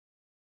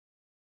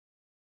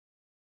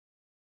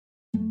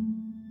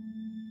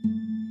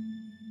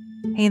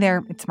Hey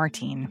there, it's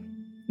Martine.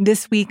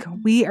 This week,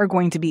 we are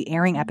going to be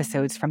airing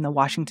episodes from the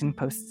Washington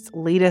Post's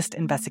latest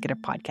investigative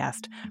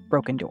podcast,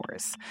 Broken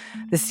Doors.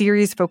 The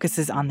series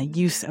focuses on the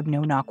use of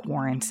no-knock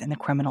warrants in the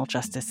criminal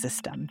justice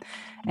system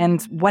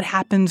and what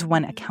happens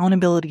when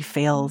accountability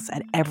fails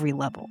at every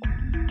level.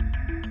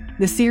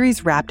 The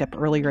series wrapped up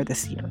earlier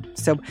this year,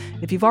 so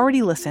if you've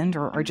already listened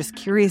or are just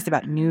curious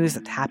about news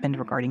that's happened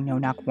regarding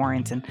no-knock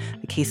warrants and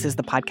the cases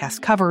the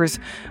podcast covers,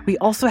 we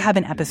also have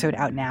an episode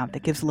out now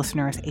that gives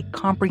listeners a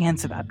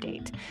comprehensive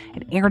update.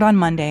 It aired on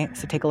Monday,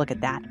 so take a look at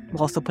that.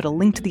 We'll also put a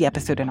link to the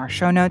episode in our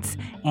show notes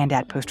and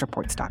at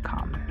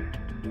postreports.com.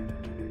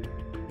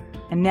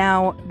 And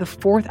now, the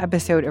fourth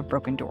episode of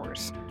Broken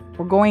Doors.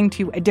 We're going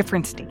to a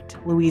different state,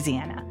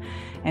 Louisiana,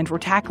 and we're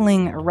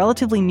tackling a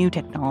relatively new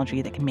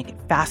technology that can make it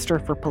faster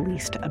for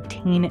police to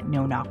obtain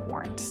no-knock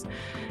warrants.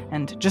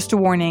 And just a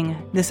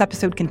warning, this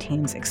episode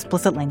contains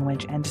explicit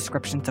language and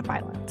descriptions of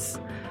violence.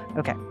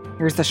 Okay,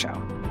 here's the show.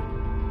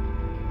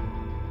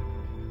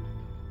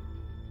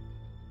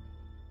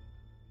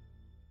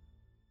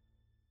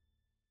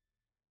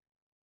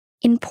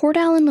 In Port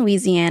Allen,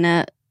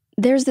 Louisiana,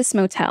 there's this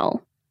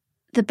motel,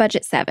 the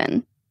Budget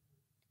 7.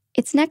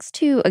 It's next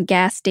to a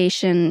gas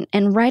station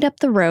and right up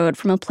the road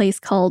from a place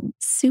called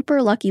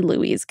Super Lucky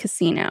Louie's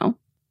Casino.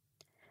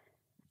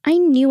 I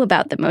knew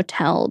about the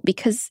motel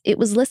because it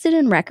was listed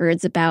in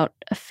records about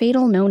a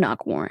fatal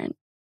no-knock warrant.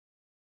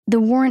 The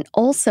warrant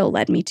also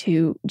led me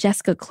to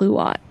Jessica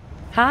Kluwat.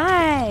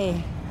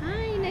 Hi.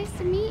 Hi, nice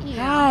to meet you.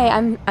 Hi,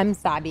 I'm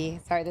Sabi.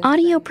 Sorry.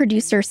 Audio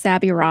producer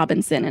Sabi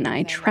Robinson and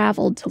I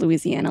traveled to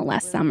Louisiana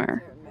last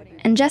summer,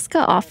 and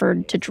Jessica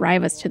offered to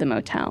drive us to the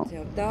motel.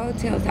 The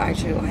hotel's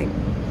actually like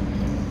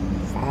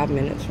 5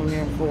 minutes from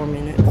here, 4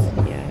 minutes.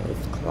 Yeah,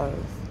 it's close.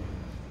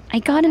 I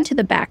got into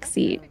the back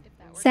seat.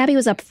 Sabi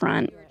was up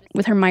front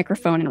with her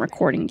microphone and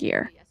recording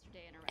gear.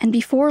 And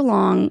before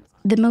long,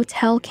 the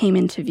motel came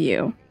into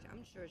view.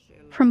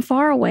 From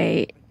far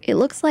away, it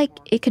looks like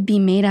it could be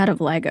made out of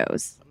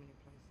Legos.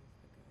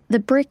 The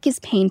brick is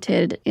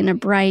painted in a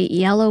bright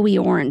yellowy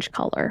orange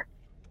color.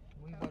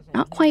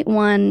 Not quite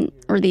one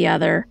or the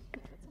other,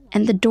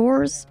 and the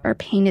doors are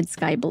painted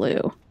sky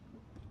blue.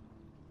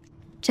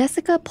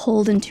 Jessica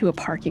pulled into a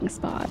parking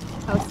spot.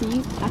 Oh, so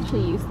you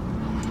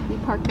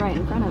parked right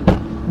in front of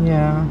it.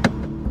 Yeah.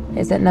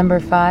 Is it number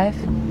 5?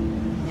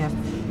 Yes.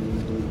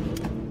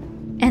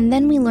 And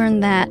then we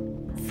learned that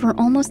for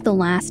almost the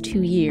last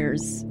 2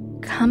 years,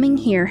 coming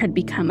here had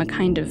become a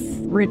kind of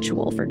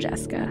ritual for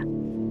Jessica.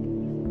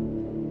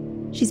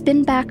 She's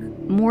been back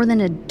more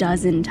than a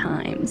dozen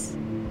times.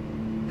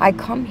 I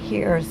come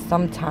here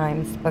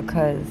sometimes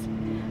because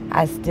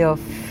I still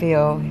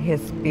feel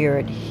his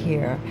spirit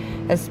here,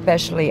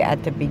 especially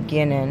at the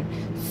beginning.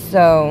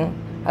 So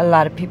a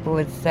lot of people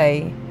would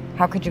say,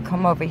 how could you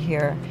come over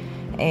here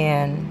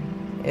and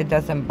it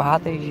doesn't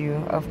bother you?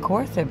 Of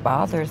course it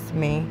bothers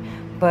me,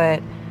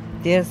 but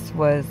this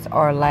was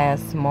our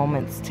last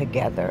moments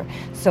together.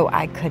 So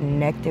I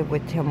connected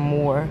with him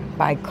more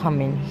by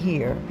coming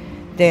here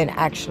than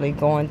actually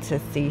going to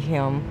see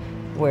him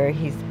where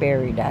he's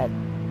buried at.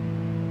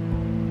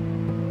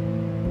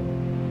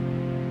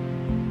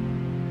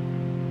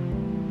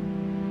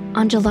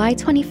 On July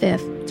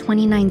 25th,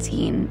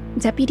 2019,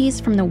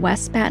 deputies from the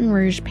West Baton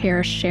Rouge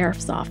Parish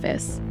Sheriff's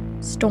Office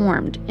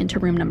stormed into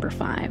room number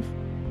 5.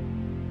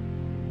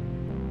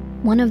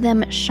 One of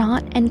them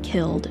shot and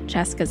killed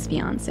Jessica's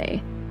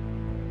fiancé.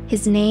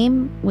 His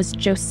name was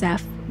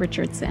Joseph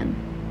Richardson.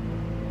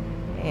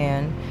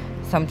 And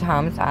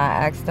sometimes I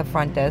asked the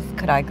front desk,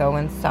 could I go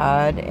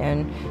inside?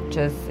 And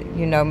just,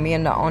 me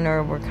and the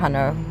owner were kind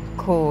of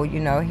cool, he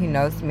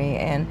knows me,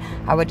 and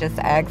I would just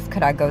ask,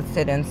 could I go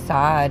sit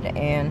inside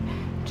and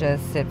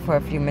just sit for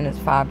a few minutes,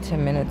 5-10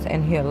 minutes,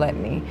 and he'll let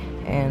me.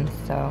 And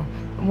so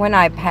when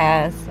I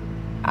pass,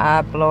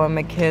 I blow him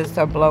a kiss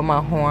or blow my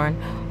horn,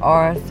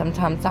 or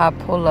sometimes I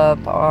pull up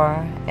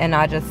and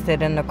I just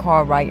sit in the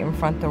car right in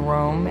front of the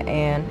room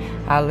and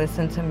I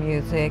listen to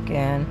music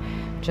and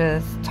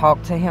just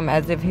talk to him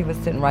as if he was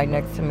sitting right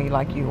next to me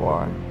like you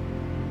are.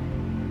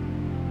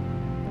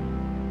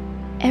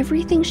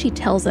 Everything she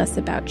tells us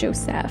about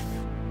Joseph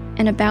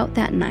and about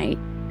that night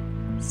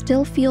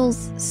still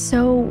feels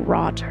so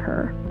raw to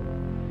her.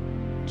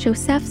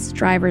 Joseph's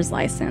driver's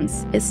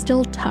license is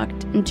still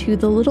tucked into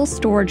the little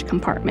storage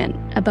compartment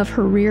above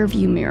her rear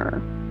view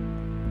mirror.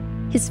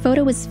 His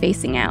photo is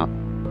facing out,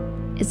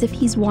 as if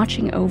he's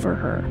watching over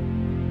her.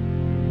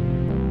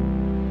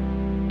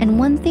 And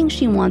one thing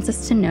she wants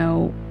us to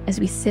know as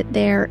we sit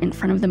there in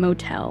front of the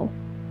motel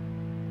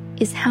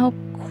is how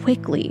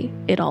quickly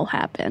it all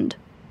happened.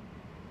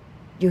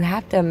 You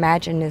have to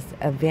imagine this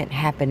event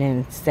happening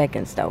in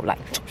seconds, though,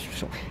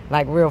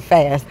 like real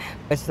fast.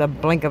 It's a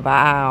blink of an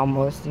eye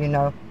almost,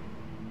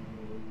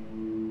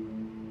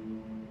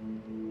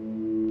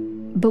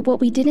 But what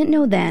we didn't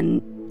know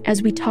then,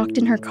 as we talked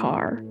in her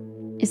car,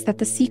 is that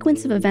the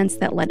sequence of events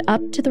that led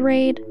up to the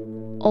raid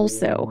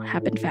also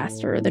happened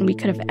faster than we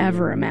could have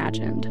ever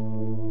imagined.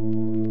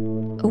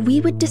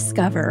 We would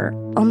discover,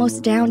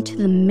 almost down to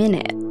the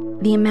minute,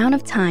 the amount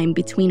of time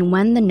between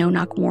when the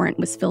no-knock warrant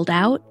was filled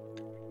out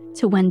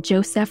to when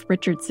Joseph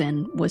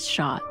Richardson was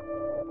shot.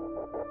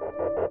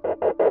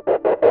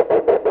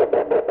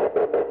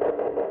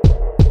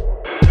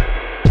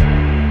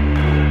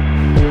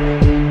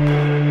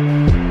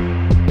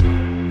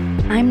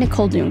 I'm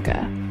Nicole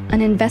Dunca,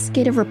 an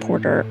investigative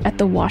reporter at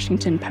The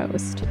Washington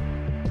Post.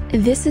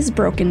 This is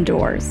Broken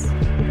Doors.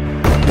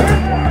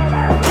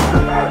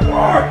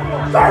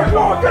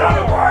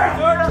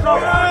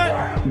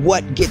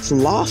 What gets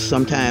lost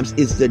sometimes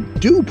is the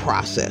due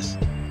process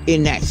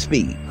in that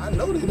speed. I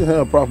know they didn't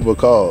have probable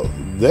cause.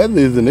 That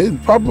isn't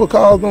it. Probable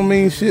cause don't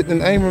mean shit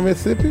in Amory,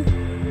 Mississippi.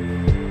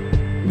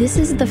 This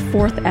is the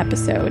 4th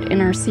episode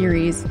in our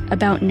series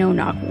about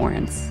no-knock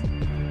warrants,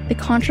 the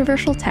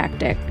controversial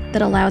tactic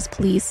that allows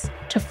police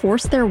to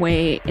force their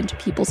way into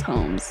people's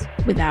homes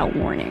without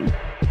warning.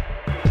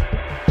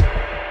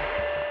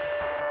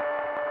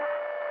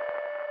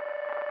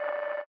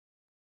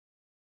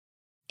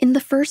 In the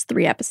first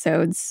 3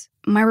 episodes,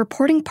 my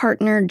reporting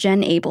partner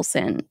Jen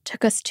Abelson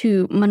took us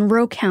to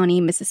Monroe County,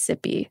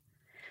 Mississippi,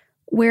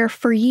 where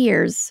for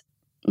years,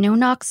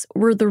 no-knocks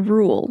were the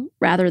rule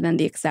rather than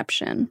the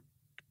exception.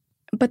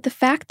 But the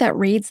fact that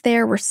raids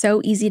there were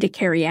so easy to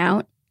carry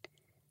out,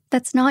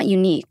 that's not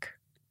unique.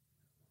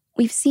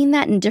 We've seen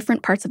that in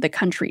different parts of the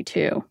country,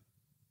 too.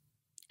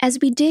 As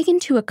we dig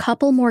into a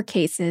couple more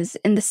cases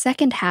in the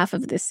second half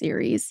of this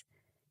series,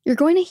 you're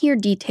going to hear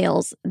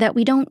details that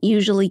we don't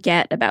usually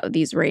get about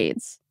these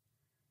raids.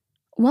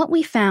 What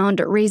we found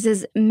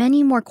raises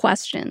many more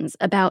questions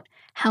about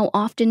how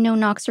often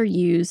no-knocks are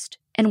used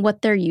and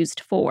what they're used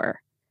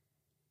for.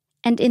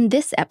 And in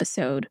this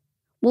episode,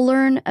 we'll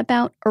learn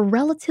about a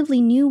relatively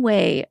new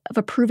way of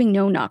approving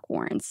no-knock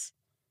warrants.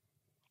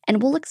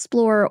 And we'll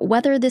explore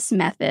whether this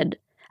method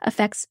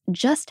affects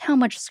just how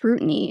much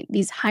scrutiny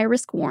these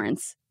high-risk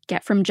warrants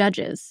get from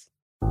judges.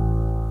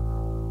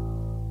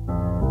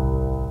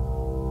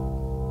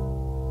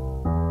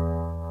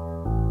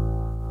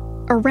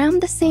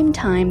 Around the same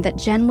time that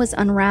Jen was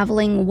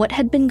unraveling what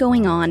had been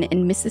going on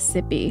in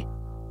Mississippi,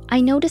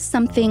 I noticed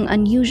something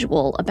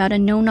unusual about a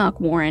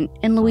no-knock warrant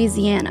in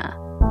Louisiana.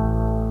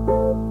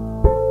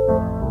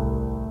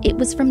 It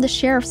was from the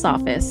sheriff's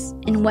office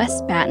in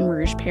West Baton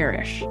Rouge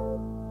Parish.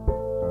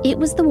 It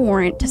was the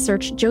warrant to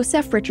search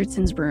Joseph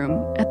Richardson's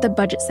room at the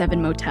Budget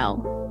 7 motel.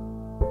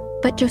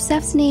 But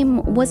Joseph's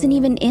name wasn't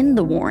even in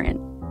the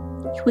warrant.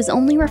 He was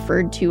only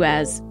referred to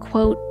as,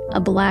 quote, a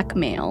black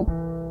male.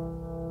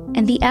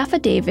 And the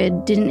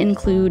affidavit didn't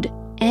include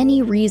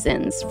any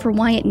reasons for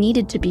why it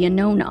needed to be a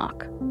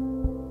no-knock.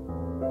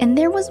 And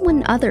there was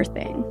one other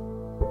thing.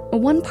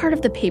 One part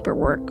of the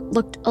paperwork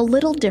looked a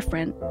little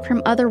different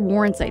from other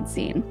warrants I'd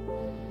seen.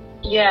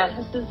 Yeah,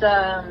 this is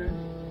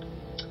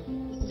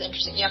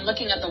interesting. Yeah, I'm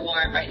looking at the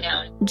warrant right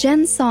now.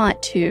 Jen saw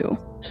it too.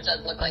 It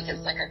does look like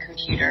it's like a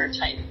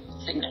computer-type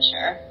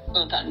signature,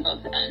 both on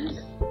both ends.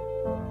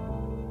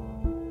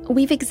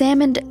 We've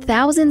examined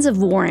thousands of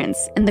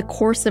warrants in the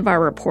course of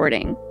our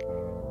reporting,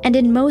 and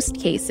in most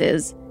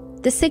cases,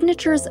 the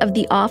signatures of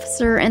the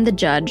officer and the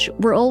judge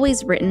were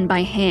always written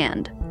by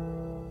hand.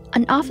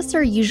 An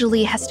officer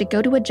usually has to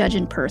go to a judge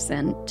in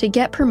person to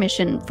get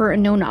permission for a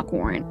no-knock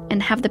warrant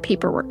and have the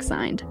paperwork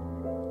signed.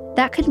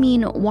 That could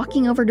mean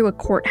walking over to a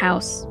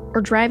courthouse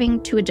or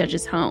driving to a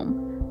judge's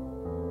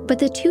home. But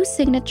the 2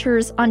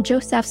 signatures on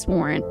Joseph's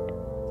warrant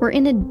were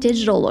in a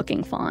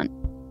digital-looking font.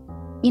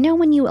 You know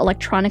when you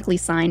electronically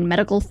sign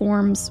medical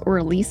forms or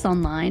a lease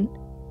online?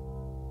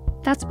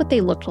 That's what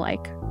they looked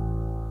like.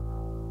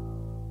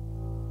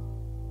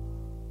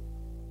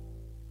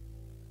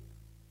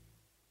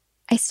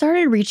 I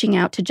started reaching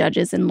out to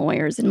judges and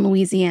lawyers in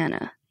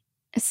Louisiana.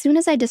 As soon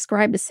as I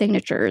described the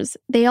signatures,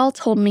 they all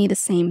told me the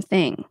same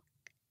thing,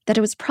 that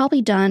it was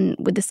probably done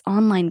with this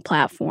online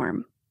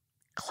platform,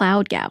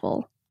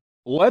 CloudGavel.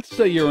 Let's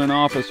say you're an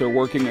officer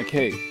working a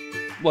case.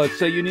 Let's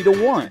say you need a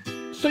warrant.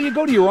 So you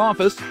go to your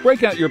office,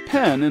 break out your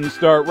pen, and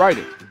start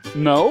writing.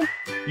 No?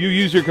 You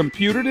use your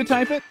computer to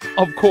type it?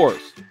 Of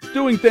course.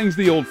 Doing things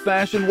the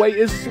old-fashioned way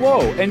is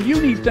slow, and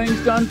you need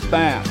things done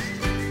fast.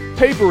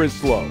 Paper is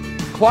slow.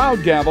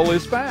 CloudGavel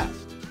is fast.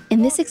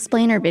 In this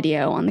explainer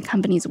video on the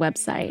company's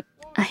website,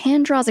 a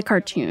hand draws a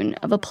cartoon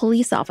of a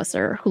police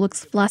officer who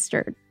looks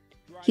flustered.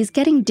 He's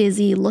getting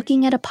dizzy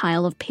looking at a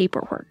pile of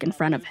paperwork in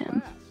front of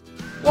him.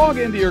 Log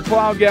into your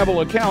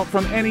CloudGavel account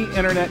from any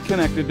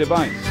internet-connected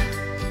device.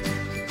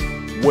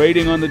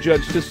 Waiting on the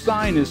judge to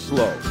sign is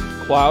slow.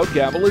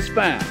 CloudGavel is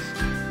fast.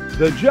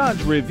 The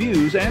judge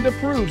reviews and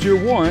approves your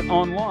warrant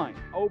online.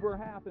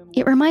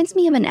 It reminds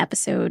me of an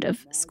episode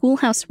of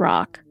Schoolhouse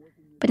Rock,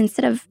 but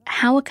instead of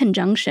how a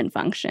conjunction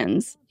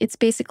functions, it's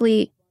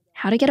basically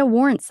how to get a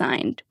warrant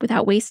signed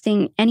without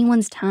wasting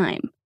anyone's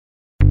time.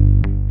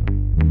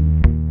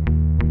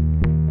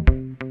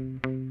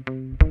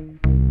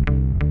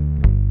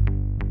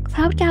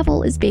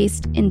 CloudGavel is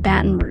based in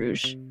Baton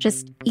Rouge,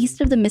 just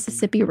east of the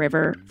Mississippi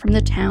River from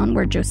the town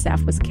where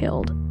Joseph was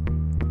killed.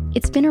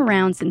 It's been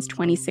around since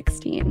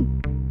 2016.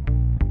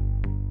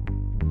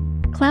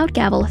 Cloud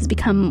Gavel has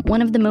become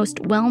one of the most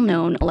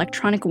well-known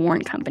electronic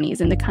warrant companies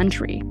in the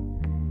country.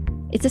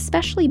 It's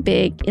especially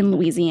big in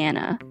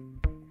Louisiana.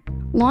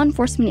 Law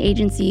enforcement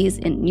agencies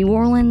in New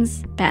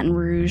Orleans, Baton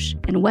Rouge,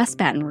 and West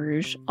Baton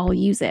Rouge all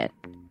use it.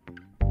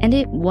 And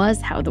it was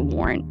how the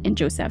warrant in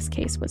Joseph's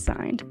case was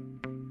signed.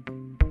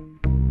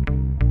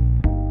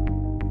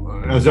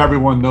 As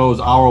everyone knows,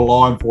 our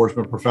law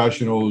enforcement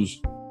professionals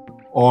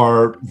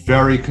are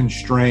very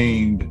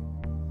constrained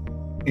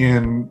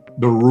in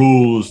the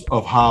rules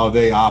of how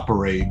they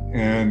operate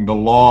and the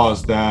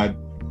laws that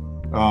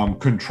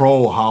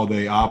control how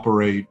they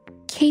operate.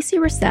 Casey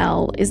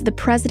Russell is the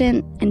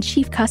president and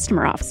chief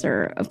customer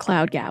officer of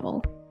Cloud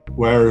Gavel.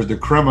 Whereas the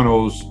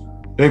criminals,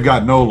 they've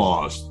got no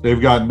laws. They've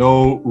got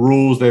no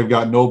rules. They've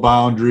got no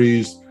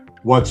boundaries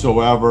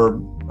whatsoever.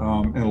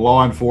 And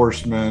law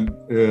enforcement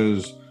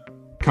is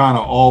kind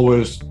of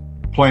always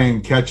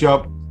playing catch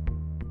up.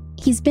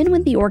 He's been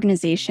with the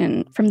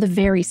organization from the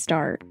very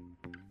start.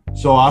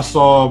 So I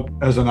saw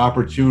as an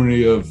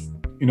opportunity of,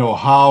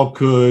 how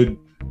could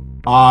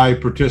I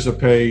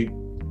participate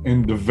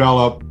and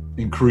develop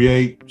and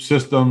create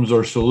systems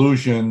or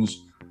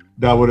solutions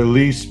that would at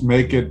least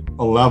make it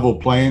a level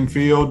playing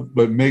field,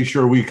 but make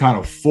sure we kind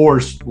of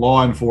force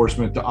law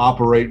enforcement to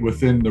operate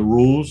within the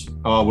rules,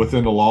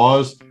 within the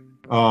laws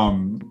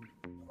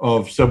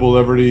of civil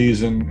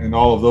liberties and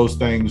all of those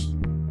things.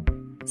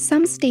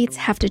 Some states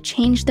have to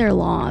change their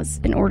laws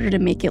in order to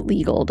make it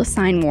legal to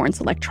sign warrants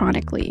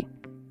electronically.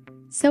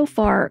 So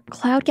far,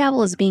 Cloud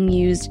Gavel is being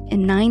used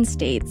in 9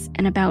 states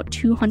and about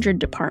 200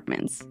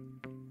 departments.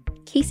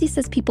 Casey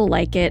says people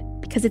like it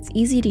because it's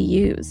easy to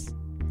use.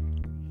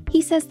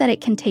 He says that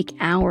it can take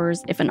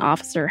hours if an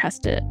officer has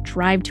to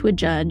drive to a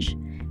judge,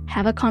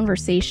 have a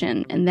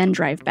conversation, and then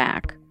drive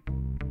back.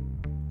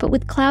 But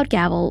with Cloud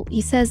Gavel, he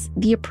says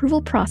the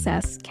approval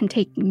process can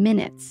take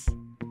minutes.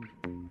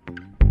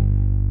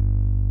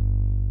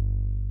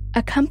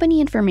 A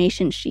company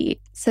information sheet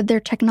said their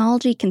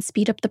technology can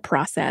speed up the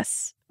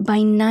process by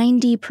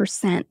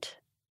 90%.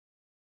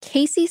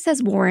 Casey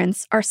says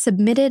warrants are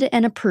submitted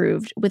and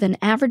approved with an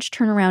average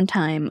turnaround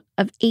time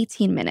of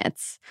 18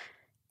 minutes,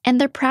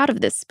 and they're proud of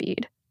this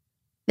speed.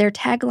 Their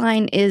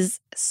tagline is,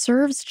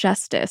 "Serves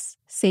justice,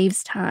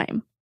 saves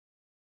time."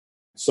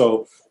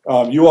 So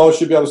you all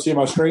should be able to see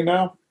my screen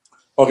now.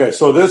 Okay,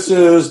 so this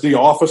is the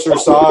officer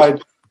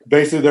side,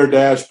 basically their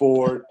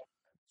dashboard.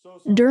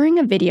 During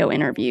a video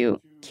interview,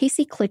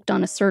 Casey clicked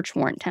on a search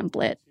warrant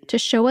template to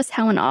show us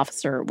how an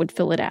officer would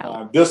fill it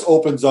out. This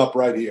opens up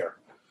right here.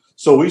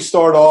 So we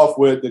start off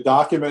with the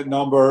document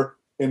number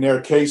and their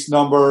case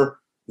number.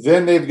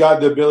 Then they've got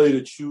the ability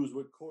to choose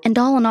what court. And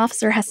all an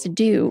officer has to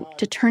do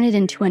to turn it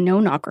into a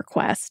no-knock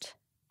request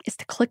is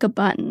to click a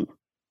button.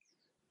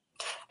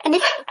 And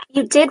if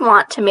you did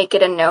want to make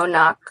it a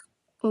no-knock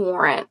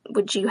warrant,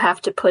 would you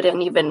have to put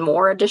in even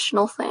more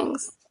additional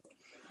things?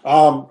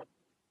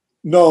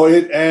 No,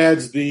 it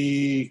adds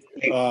the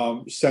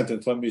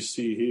sentence. Let me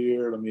see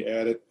here. Let me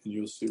add it, and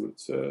you'll see what it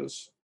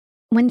says.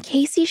 When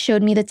Casey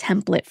showed me the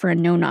template for a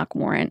no-knock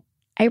warrant,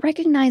 I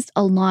recognized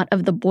a lot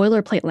of the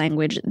boilerplate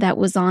language that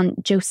was on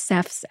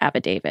Joseph's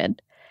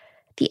affidavit.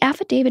 The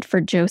affidavit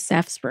for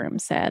Joseph's room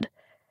said,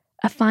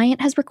 "Affiant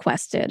has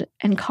requested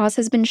and cause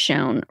has been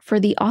shown for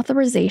the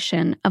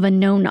authorization of a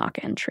no-knock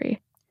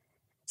entry."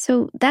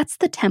 So that's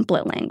the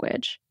template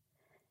language.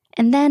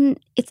 And then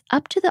it's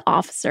up to the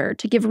officer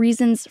to give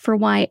reasons for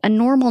why a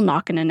normal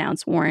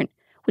knock-and-announce warrant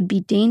would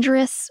be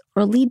dangerous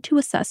or lead to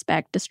a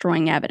suspect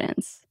destroying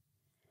evidence.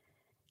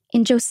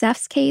 In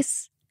Joseph's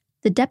case,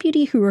 the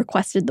deputy who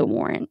requested the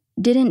warrant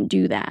didn't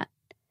do that.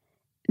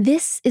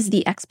 This is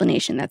the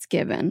explanation that's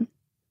given.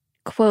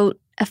 Quote,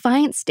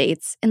 "Affiant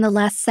states, in the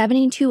last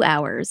 72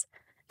 hours,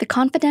 the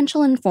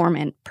confidential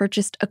informant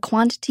purchased a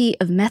quantity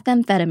of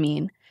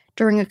methamphetamine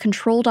during a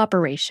controlled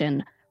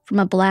operation from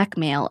a black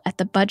male at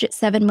the Budget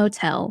 7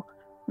 Motel,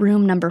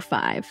 room number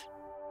 5.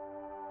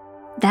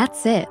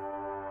 That's it.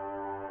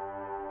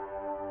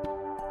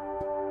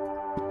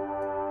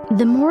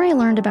 The more I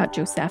learned about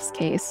Joseph's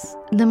case,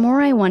 the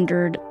more I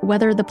wondered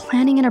whether the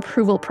planning and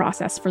approval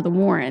process for the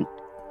warrant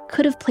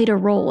could have played a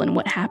role in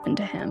what happened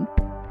to him.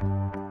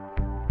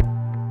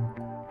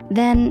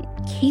 Then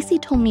Casey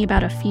told me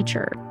about a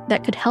feature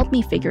that could help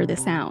me figure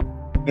this out.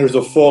 There's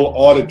a full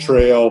audit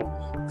trail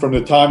from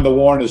the time the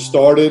warrant is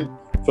started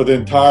for the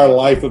entire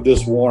life of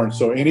this warrant.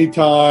 So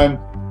anytime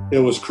it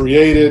was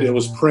created, it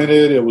was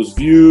printed, it was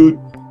viewed,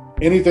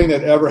 anything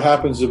that ever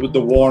happens with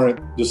the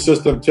warrant, the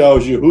system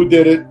tells you who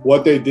did it,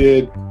 what they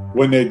did,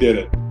 when they did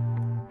it.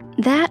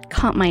 That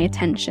caught my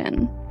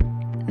attention.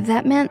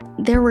 That meant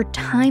there were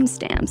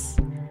timestamps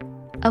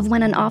of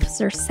when an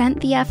officer sent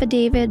the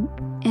affidavit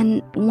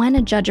and when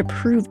a judge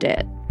approved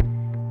it.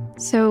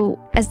 So,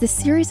 as the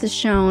series has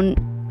shown,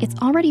 it's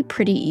already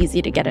pretty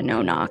easy to get a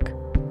no-knock.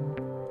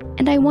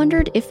 And I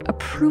wondered if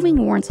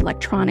approving warrants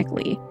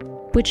electronically,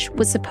 which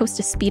was supposed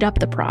to speed up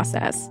the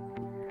process,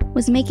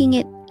 was making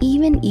it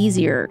even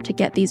easier to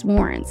get these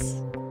warrants.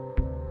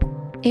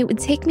 It would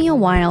take me a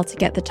while to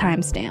get the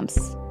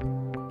timestamps.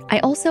 I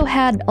also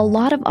had a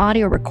lot of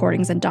audio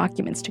recordings and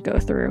documents to go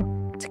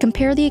through to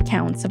compare the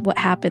accounts of what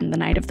happened the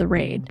night of the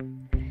raid.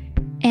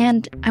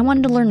 And I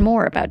wanted to learn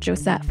more about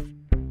Joseph.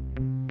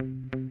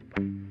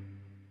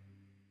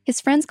 His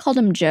friends called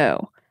him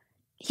Joe.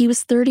 He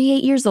was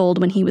 38 years old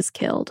when he was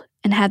killed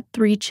and had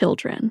 3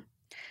 children.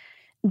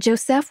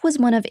 Joseph was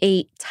one of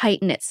 8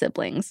 tight-knit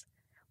siblings.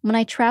 When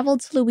I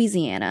traveled to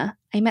Louisiana,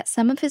 I met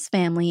some of his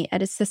family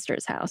at his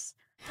sister's house.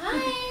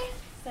 Hi!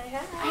 Say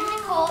hi. I'm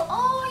Nicole.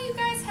 Oh, you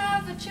guys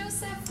have a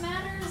Joseph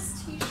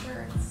Matters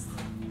t-shirts.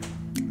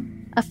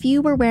 A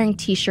few were wearing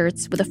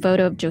t-shirts with a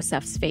photo of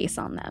Joseph's face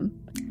on them.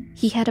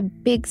 He had a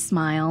big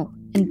smile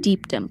and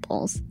deep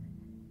dimples.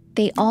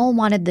 They all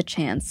wanted the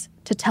chance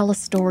to tell a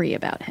story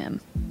about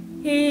him.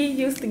 He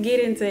used to get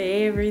into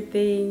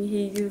everything.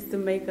 He used to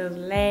make us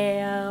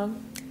laugh.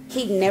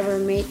 He never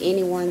met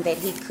anyone that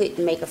he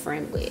couldn't make a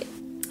friend with.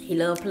 He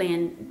loved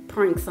playing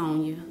pranks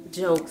on you,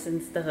 jokes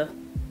and stuff.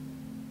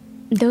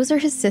 Those are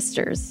his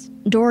sisters,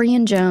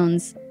 Dorian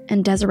Jones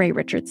and Desiree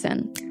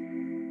Richardson.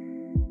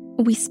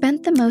 We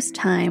spent the most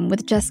time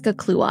with Jessica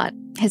Kluot,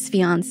 his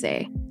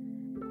fiancée.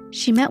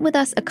 She met with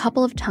us a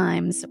couple of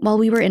times while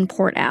we were in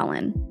Port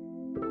Allen.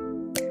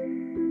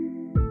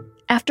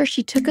 After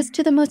she took us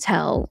to the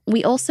motel,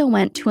 we also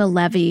went to a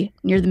levee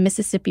near the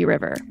Mississippi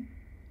River.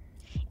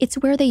 It's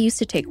where they used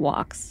to take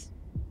walks.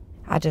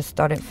 I just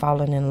started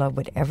falling in love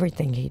with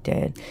everything he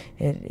did.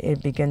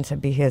 It began to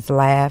be his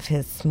laugh,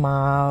 his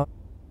smile.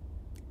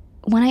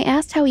 When I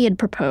asked how he had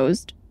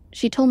proposed,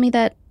 she told me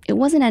that it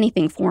wasn't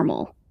anything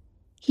formal.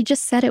 He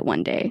just said it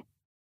one day,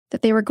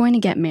 that they were going to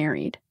get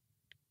married.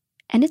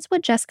 And it's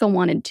what Jessica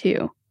wanted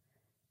too.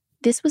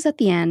 This was at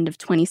the end of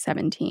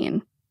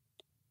 2017.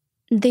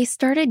 They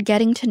started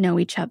getting to know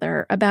each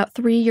other about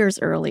 3 years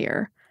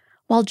earlier,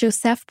 while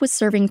Joseph was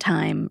serving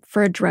time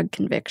for a drug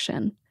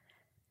conviction.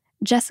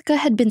 Jessica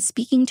had been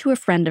speaking to a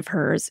friend of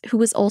hers who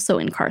was also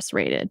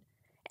incarcerated,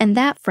 and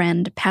that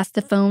friend passed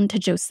the phone to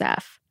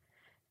Joseph.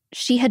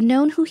 She had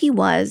known who he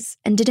was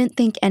and didn't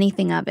think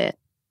anything of it,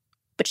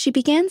 but she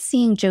began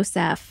seeing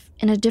Joseph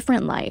in a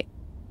different light.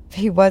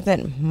 He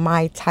wasn't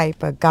my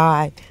type of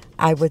guy,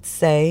 I would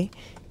say,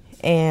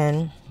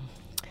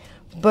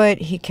 but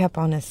he kept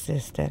on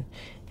insisting,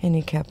 and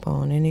he kept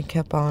on, and he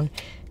kept on.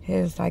 He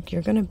was like,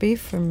 "You're going to be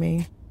for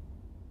me."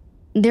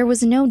 There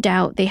was no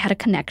doubt they had a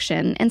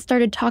connection and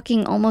started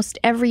talking almost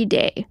every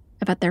day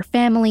about their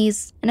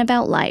families and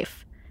about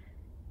life.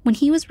 When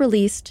he was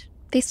released,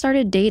 they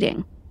started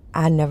dating.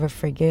 I never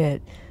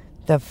forget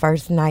the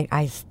first night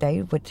I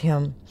stayed with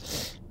him.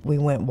 We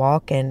went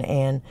walking,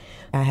 and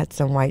I had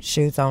some white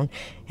shoes on,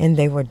 and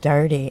they were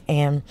dirty,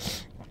 and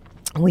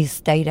we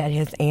stayed at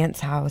his aunt's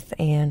house,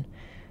 and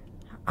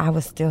I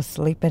was still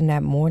sleeping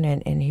that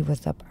morning, and he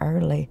was up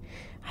early.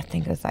 I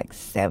think it was like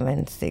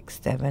 6,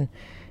 7.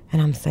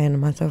 And I'm saying to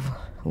myself,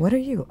 what are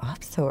you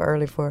up so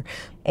early for?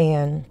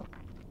 And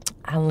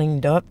I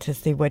leaned up to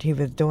see what he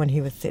was doing.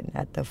 He was sitting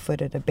at the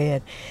foot of the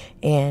bed,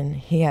 and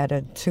he had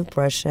a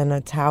toothbrush and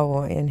a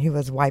towel, and he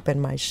was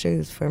wiping my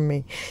shoes for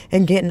me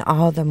and getting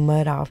all the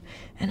mud off.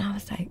 And I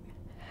was like,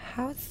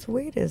 how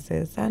sweet is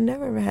this? I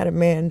never had a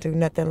man do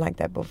nothing like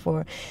that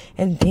before.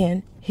 And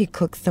then he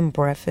cooked some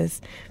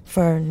breakfast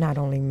for not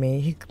only me,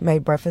 he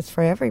made breakfast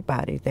for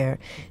everybody there.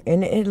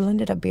 And it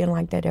ended up being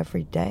like that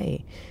every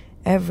day.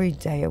 Every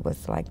day it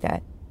was like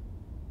that.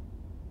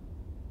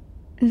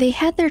 They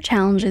had their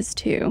challenges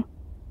too.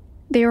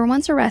 They were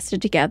once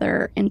arrested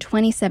together in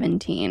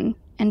 2017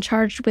 and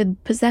charged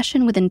with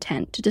possession with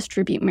intent to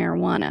distribute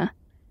marijuana.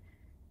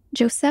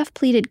 Joseph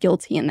pleaded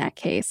guilty in that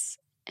case,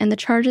 and the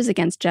charges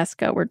against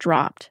Jessica were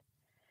dropped.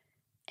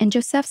 And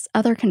Joseph's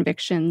other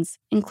convictions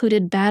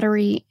included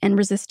battery and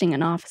resisting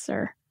an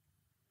officer.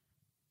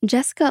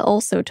 Jessica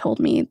also told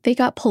me they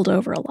got pulled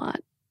over a lot.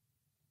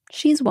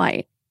 She's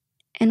white,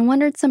 and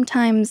wondered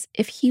sometimes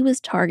if he was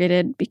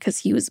targeted because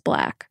he was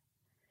Black.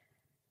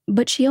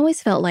 But she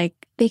always felt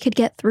like they could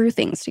get through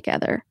things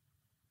together,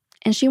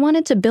 and she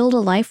wanted to build a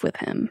life with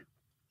him.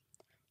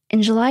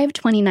 In July of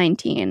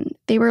 2019,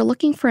 they were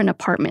looking for an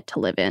apartment to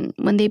live in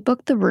when they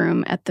booked the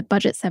room at the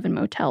Budget 7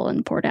 motel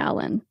in Port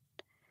Allen.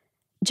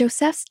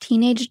 Joseph's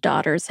teenage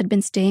daughters had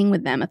been staying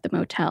with them at the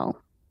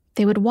motel.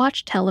 They would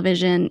watch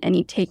television and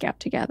eat takeout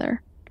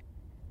together.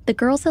 The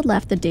girls had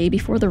left the day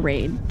before the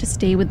raid to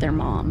stay with their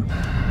mom.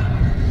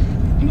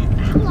 And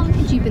how long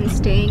had you been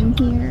staying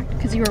here?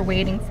 Because you were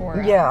waiting for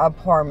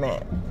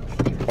apartment.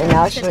 And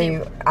actually,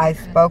 I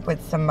spoke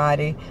with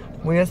somebody.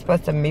 We were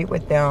supposed to meet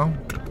with them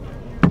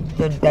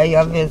the day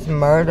of his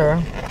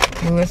murder.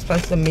 We were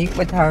supposed to meet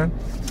with her,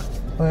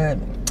 but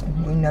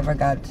we never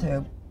got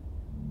to.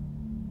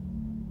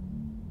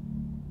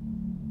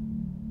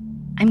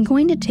 I'm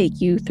going to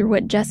take you through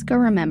what Jessica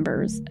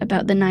remembers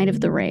about the night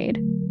of the raid.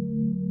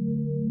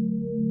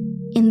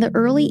 In the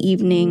early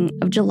evening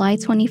of July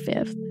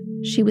 25th,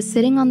 she was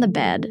sitting on the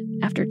bed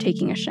after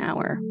taking a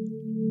shower.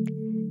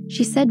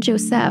 She said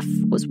Joseph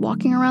was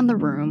walking around the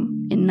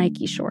room in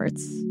Nike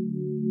shorts.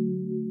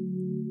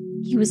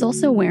 He was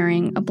also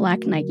wearing a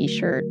black Nike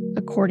shirt,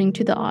 according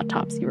to the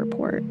autopsy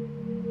report.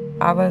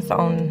 I was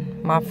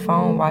on my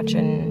phone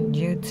watching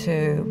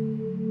YouTube,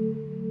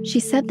 She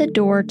said the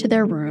door to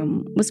their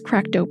room was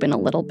cracked open a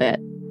little bit.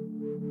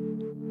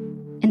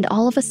 And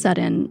all of a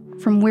sudden,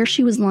 from where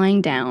she was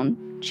lying down,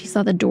 she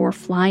saw the door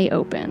fly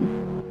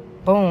open.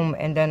 Boom,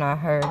 and then I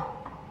heard,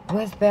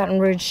 West Baton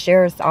Rouge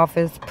Sheriff's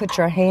Office, put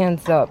your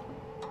hands up.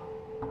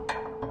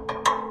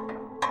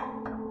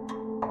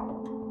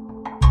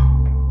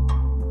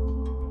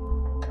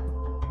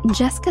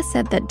 Jessica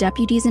said that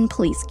deputies in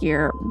police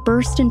gear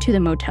burst into the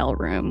motel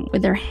room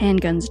with their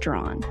handguns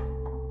drawn.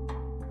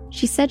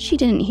 She said she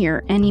didn't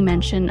hear any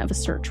mention of a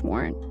search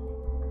warrant.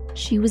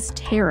 She was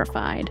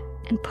terrified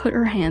and put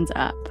her hands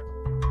up.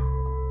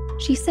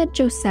 She said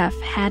Joseph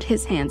had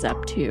his hands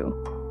up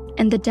too,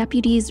 and the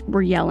deputies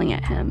were yelling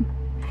at him.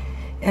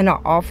 And an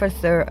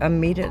officer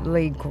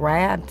immediately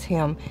grabbed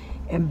him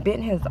and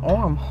bent his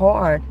arm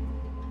hard.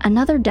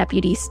 Another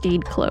deputy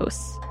stayed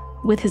close,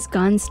 with his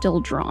gun still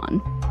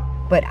drawn.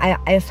 But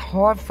it's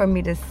hard for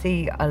me to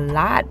see a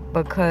lot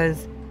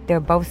because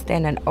they're both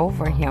standing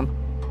over him.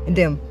 And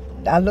then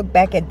I look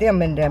back at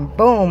them and then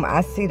boom,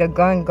 I see the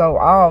gun go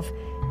off.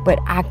 But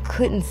I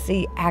couldn't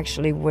see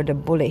actually where the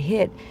bullet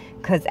hit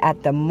because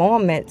at the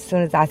moment, as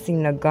soon as I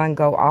seen the gun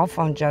go off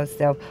on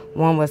Joseph,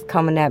 one was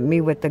coming at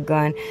me with the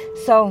gun.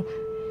 So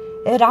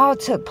it all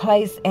took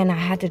place and I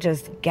had to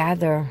just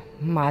gather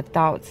my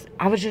thoughts.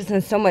 I was just in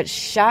so much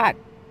shock.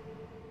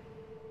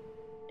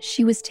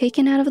 She was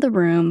taken out of the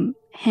room,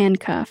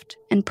 handcuffed,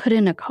 and put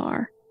in a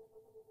car.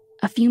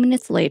 A few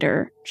minutes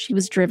later, she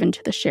was driven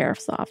to the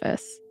sheriff's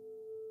office.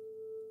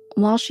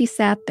 While she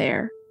sat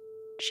there,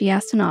 she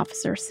asked an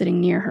officer sitting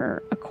near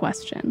her a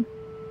question.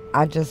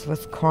 I just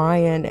was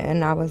crying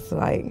and I was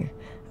like,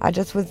 I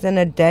just was in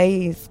a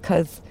daze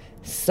because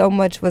so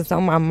much was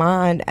on my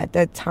mind at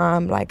that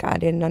time. Like I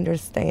didn't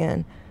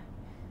understand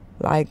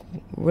like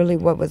really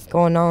what was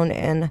going on.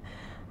 And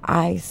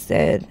I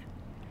said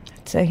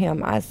to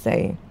him, I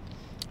say,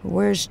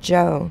 where's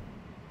Joe?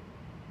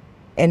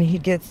 And he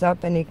gets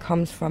up and he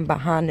comes from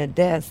behind the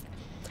desk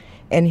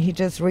and he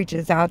just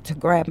reaches out to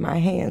grab my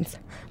hands.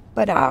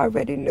 But I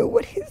already knew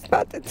what he's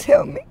about to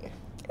tell me.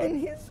 And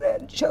he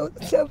said,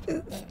 Joseph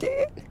is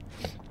dead.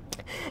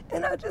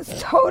 And I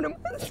just told him,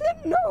 I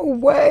said, no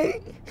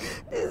way.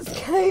 This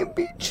can't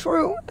be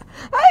true.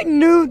 I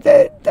knew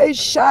that they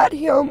shot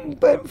him,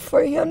 but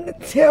for him to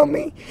tell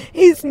me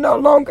he's no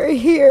longer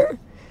here,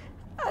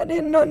 I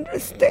didn't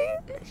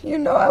understand. You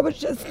know, I was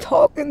just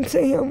talking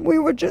to him. We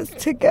were just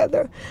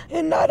together.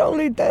 And not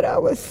only that, I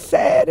was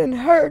sad and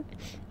hurt.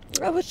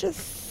 I was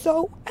just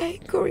so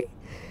angry.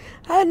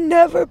 I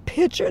never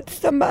pictured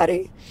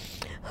somebody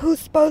who's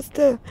supposed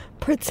to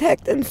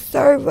protect and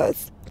serve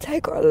us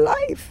take our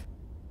life.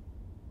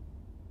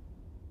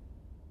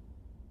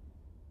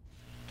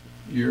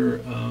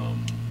 You're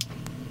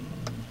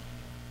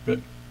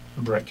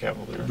Brett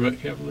Cavalier. Brett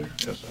Cavalier?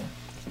 Yes, sir.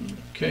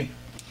 Okay.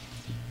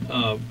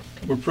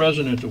 We're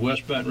present at the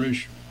West Baton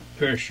Rouge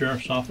Parish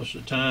Sheriff's Office.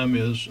 The time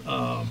is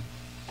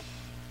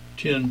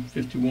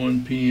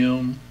 10:51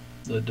 p.m.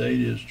 The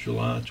date is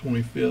July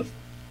 25th,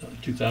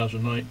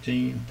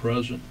 2019.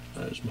 Present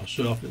is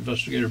myself,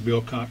 Investigator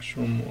Bill Cox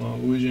from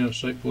Louisiana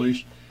State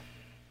Police.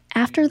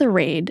 After the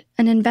raid,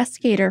 an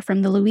investigator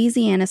from the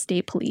Louisiana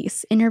State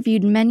Police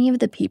interviewed many of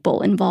the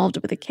people involved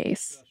with the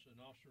case.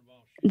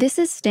 This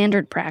is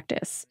standard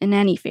practice in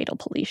any fatal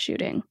police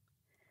shooting.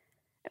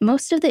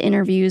 Most of the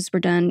interviews were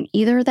done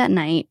either that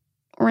night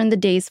or in the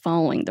days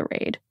following the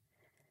raid.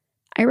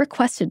 I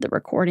requested the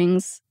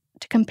recordings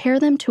to compare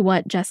them to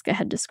what Jessica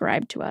had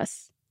described to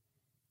us,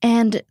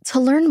 and to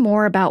learn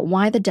more about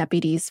why the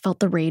deputies felt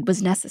the raid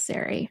was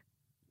necessary.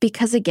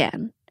 Because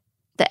again,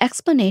 the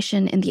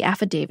explanation in the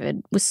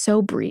affidavit was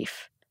so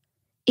brief.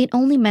 It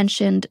only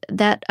mentioned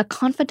that a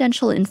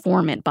confidential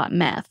informant bought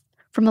meth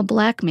from a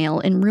black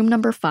male in room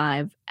number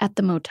 5 at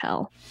the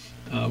motel.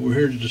 We're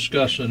here to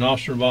discuss an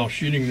officer-involved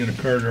shooting that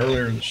occurred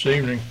earlier this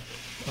evening.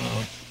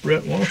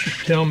 Brett, why don't you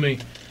tell me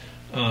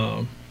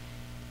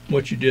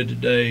what you did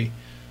today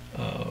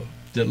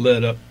that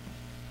led up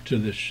to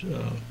this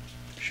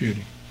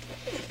shooting?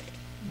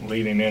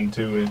 Leading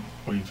into it,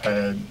 we've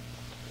had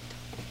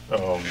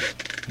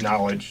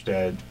knowledge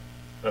that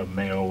a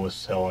male was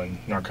selling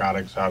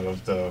narcotics out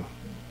of the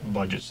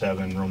Budget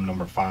 7, room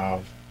number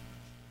 5.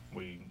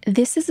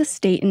 This is a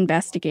state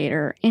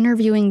investigator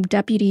interviewing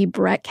Deputy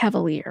Brett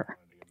Cavalier.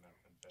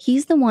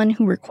 He's the one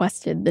who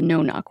requested the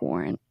no-knock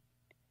warrant.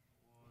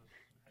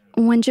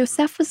 When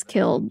Joseph was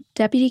killed,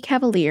 Deputy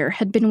Cavalier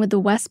had been with the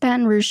West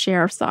Baton Rouge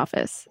Sheriff's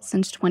Office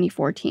since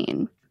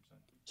 2014.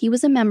 He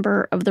was a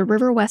member of the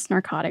River West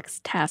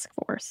Narcotics Task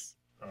Force.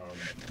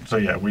 So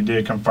yeah, we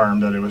did confirm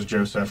that it was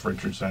Joseph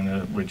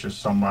Richardson, which is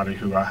somebody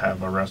who I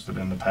have arrested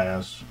in the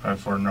past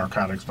for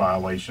narcotics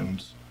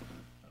violations.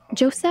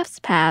 Joseph's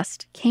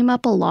past came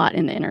up a lot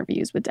in the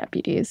interviews with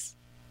deputies.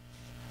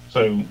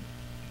 So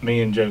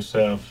me and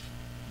Joseph,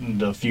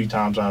 the few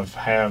times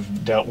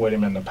have dealt with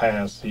him in the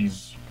past,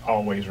 he's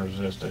always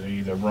resisted. He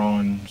either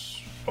runs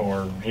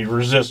or he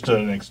resists to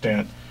an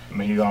extent. I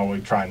mean, he's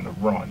always trying to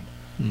run.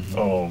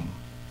 Mm-hmm.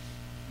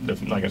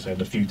 Like I said,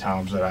 the few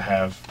times that I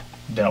have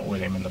dealt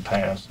with him in the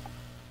past.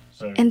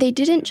 And they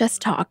didn't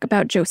just talk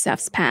about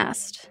Joseph's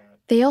past.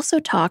 They also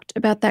talked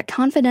about that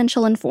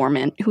confidential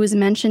informant who was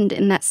mentioned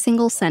in that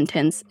single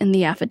sentence in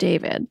the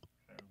affidavit.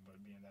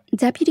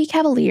 Deputy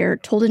Cavalier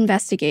told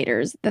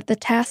investigators that the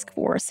task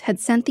force had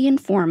sent the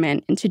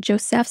informant into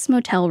Joseph's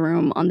motel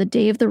room on the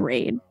day of the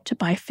raid to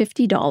buy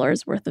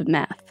 $50 worth of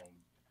meth.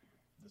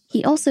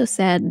 He also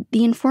said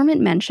the informant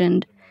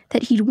mentioned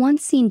that he'd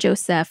once seen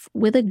Joseph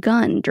with a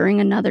gun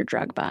during another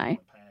drug buy,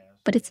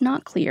 but it's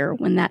not clear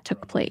when that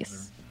took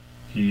place.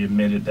 He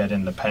admitted that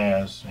in the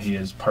past he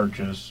has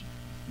purchased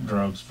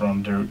drugs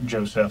from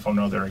Joseph on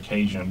other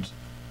occasions,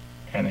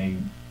 and he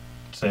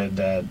said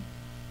that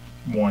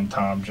one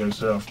time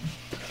Joseph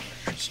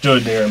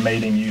stood there and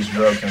made him use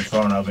drugs in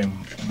front of him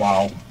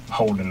while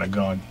holding the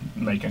gun,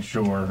 making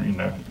sure,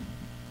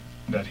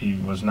 that he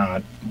was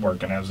not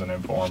working as an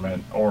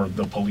informant or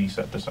the police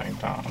at the same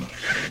time.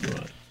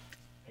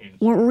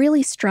 What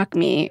really struck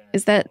me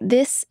is that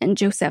this and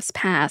Joseph's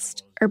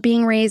past are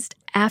being raised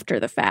after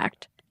the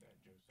fact,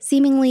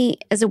 seemingly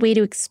as a way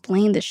to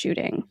explain the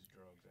shooting.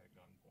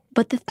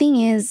 But the thing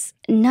is,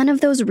 none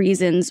of those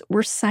reasons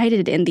were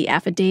cited in the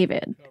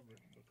affidavit.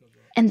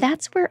 And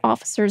that's where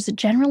officers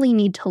generally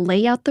need to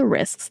lay out the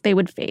risks they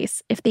would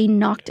face if they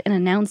knocked and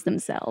announced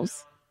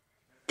themselves.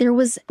 There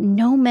was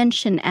no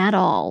mention at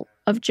all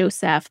of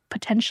Joseph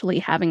potentially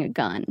having a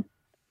gun.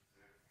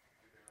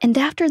 And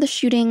after the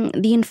shooting,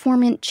 the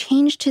informant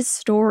changed his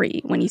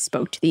story when he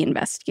spoke to the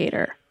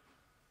investigator.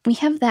 We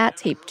have that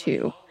tape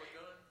too.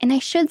 And I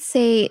should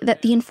say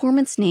that the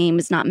informant's name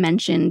is not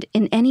mentioned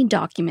in any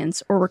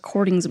documents or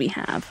recordings we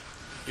have.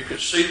 You could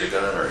see the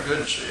gun or you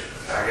couldn't see it?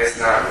 I guess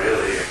not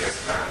really. I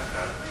guess not.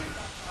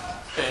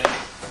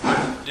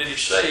 And did he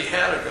say he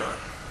had a gun?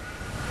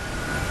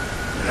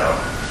 No.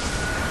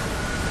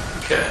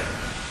 Okay.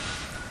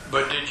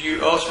 But did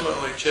you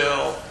ultimately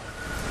tell?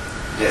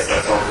 Yes,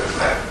 I told them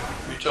that.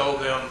 You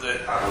told them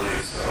that? I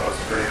believe so. It was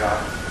pretty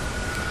high.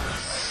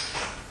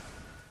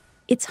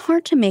 It's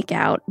hard to make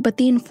out, but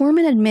the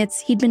informant admits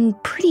he'd been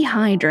pretty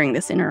high during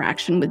this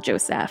interaction with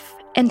Joseph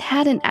and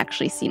hadn't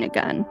actually seen a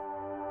gun.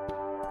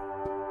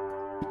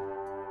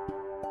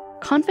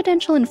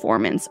 Confidential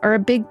informants are a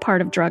big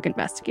part of drug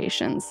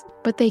investigations,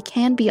 but they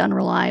can be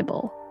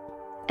unreliable.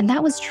 And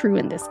that was true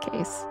in this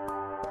case.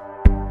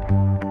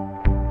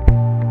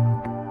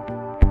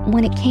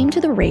 When it came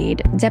to the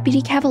raid,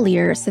 Deputy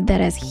Cavalier said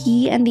that as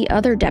he and the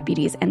other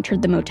deputies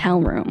entered the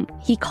motel room,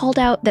 he called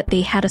out that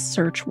they had a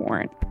search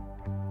warrant.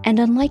 And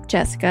unlike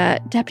Jessica,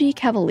 Deputy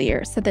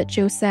Cavalier said that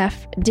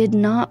Joseph did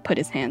not put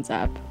his hands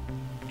up.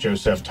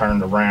 Joseph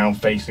turned around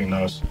facing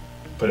us,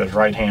 put his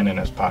right hand in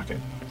his pocket.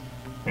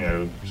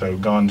 So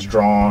guns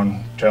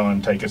drawn, telling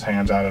him to take his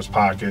hands out of his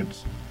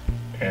pockets.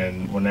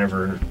 And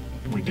whenever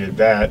we did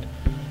that,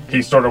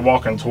 he started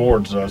walking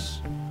towards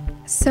us.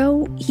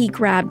 So he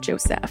grabbed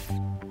Joseph,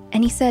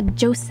 and he said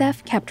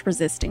Joseph kept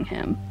resisting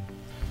him.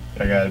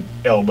 I got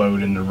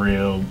elbowed in the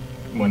rib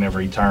whenever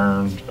he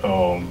turned.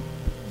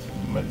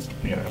 But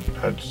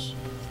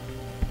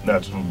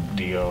that's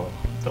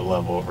the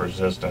level of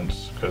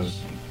resistance, because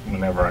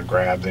whenever I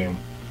grabbed him,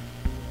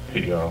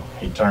 he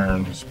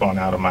turned, he spun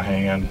out of my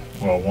hand.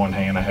 Well, one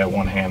hand, I had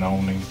one hand on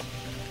him,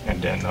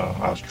 and then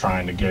I was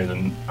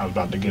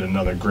about to get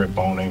another grip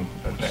on him,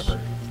 but never.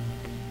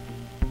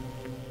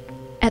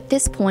 At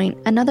this point,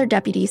 another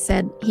deputy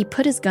said he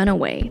put his gun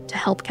away to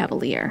help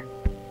Cavalier.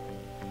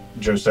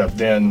 Joseph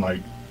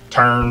then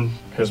turned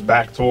his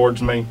back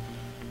towards me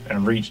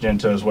and reached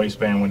into his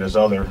waistband with his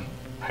other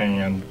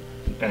hand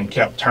and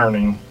kept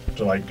turning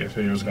to if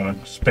he was going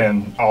to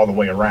spin all the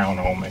way around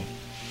on me.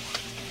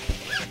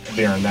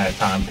 During that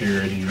time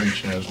period, he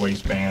reached in his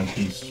waistband,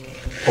 he's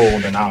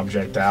pulled an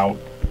object out,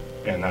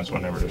 and that's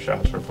whenever the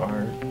shots were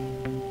fired.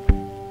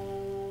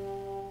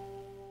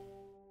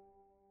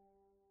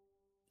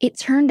 It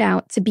turned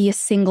out to be a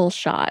single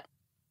shot,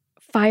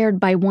 fired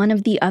by one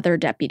of the other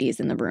deputies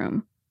in the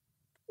room,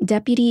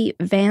 Deputy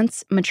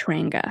Vance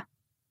Matranga.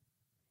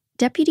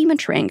 Deputy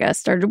Matranga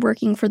started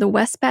working for the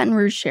West Baton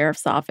Rouge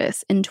Sheriff's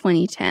Office in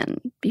 2010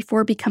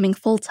 before becoming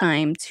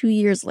full-time 2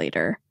 years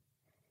later.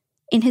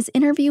 In his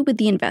interview with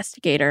the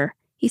investigator,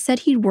 he said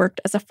he'd worked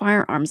as a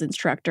firearms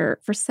instructor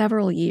for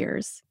several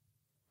years.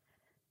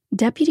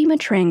 Deputy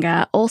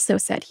Matranga also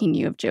said he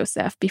knew of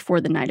Joseph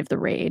before the night of the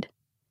raid.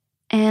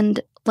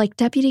 And, like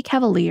Deputy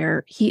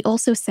Cavalier, he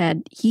also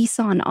said he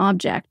saw an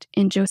object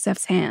in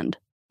Joseph's hand.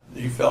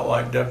 You felt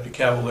like Deputy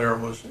Cavalier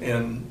was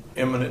in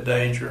imminent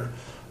danger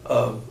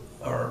of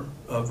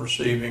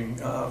receiving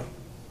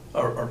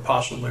or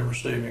possibly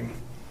receiving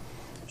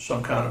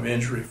some kind of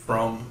injury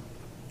from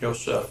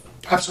Joseph.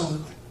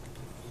 Absolutely.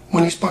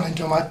 When he spun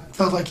into him, I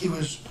felt like he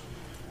was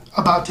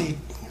about to,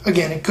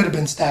 again, it could have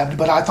been stabbed,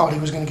 but I thought he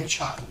was going to get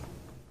shot.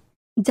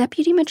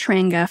 Deputy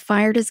Matranga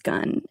fired his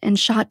gun and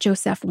shot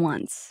Joseph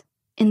once,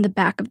 in the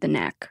back of the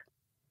neck.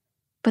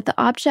 But the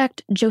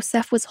object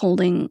Joseph was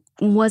holding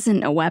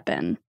wasn't a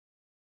weapon.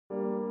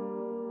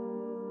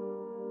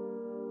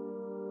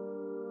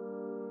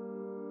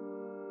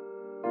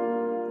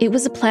 It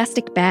was a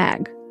plastic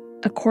bag,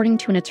 according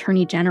to an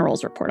attorney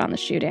general's report on the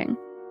shooting.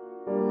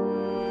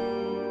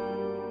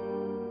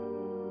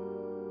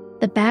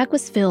 The bag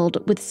was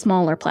filled with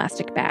smaller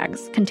plastic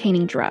bags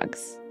containing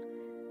drugs: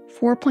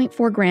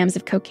 4.4 grams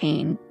of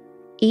cocaine,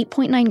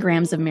 8.9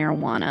 grams of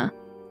marijuana,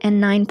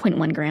 and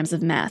 9.1 grams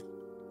of meth.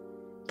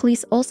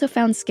 Police also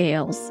found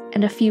scales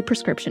and a few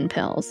prescription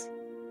pills.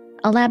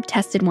 A lab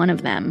tested one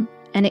of them,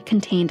 and it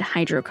contained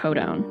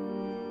hydrocodone.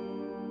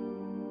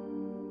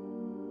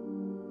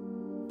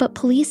 But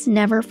police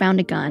never found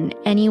a gun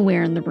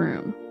anywhere in the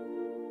room.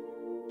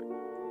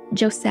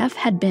 Joseph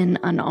had been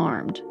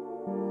unarmed.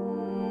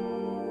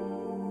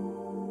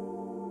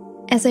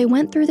 As I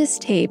went through this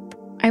tape,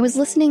 I was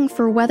listening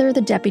for whether the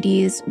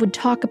deputies would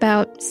talk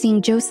about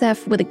seeing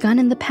Joseph with a gun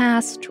in the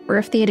past or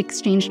if they had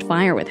exchanged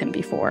fire with him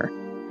before.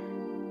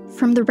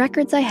 From the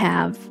records I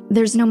have,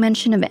 there's no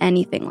mention of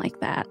anything like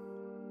that.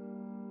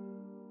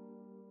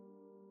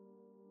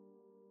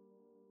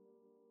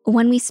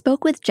 When we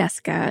spoke with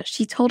Jessica,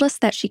 she told us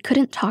that she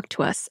couldn't talk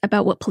to us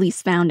about what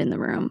police found in the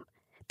room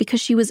because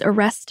she was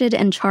arrested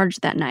and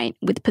charged that night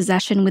with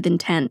possession with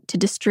intent to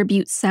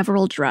distribute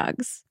several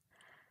drugs.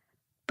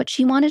 But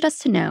she wanted us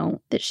to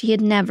know that she had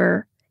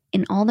never,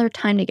 in all their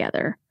time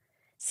together,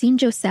 seen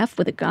Joseph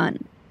with a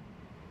gun.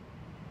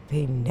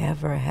 He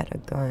never had a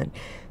gun.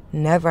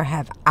 Never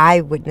have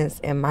I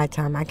witnessed in my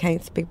time. I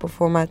can't speak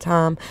before my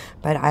time,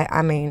 but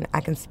I mean,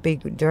 I can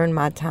speak during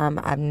my time.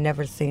 I've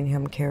never seen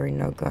him carry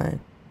no gun.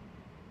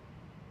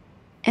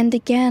 And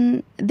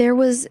again, there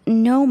was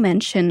no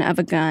mention of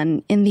a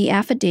gun in the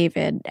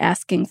affidavit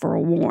asking for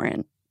a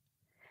warrant.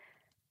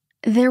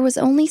 There was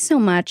only so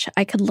much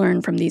I could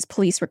learn from these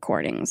police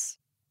recordings,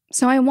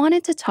 so I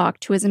wanted to talk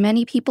to as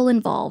many people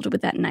involved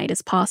with that night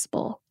as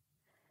possible.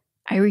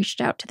 I reached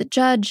out to the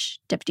judge,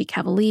 Deputy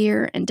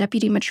Cavalier, and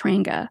Deputy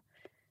Matranga,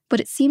 but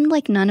it seemed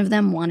like none of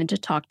them wanted to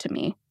talk to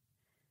me.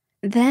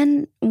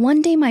 Then,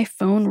 one day my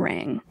phone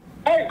rang.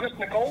 Hi, is this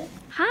Nicole?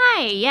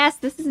 Hi, yes,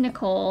 this is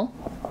Nicole.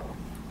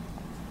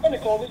 Hi,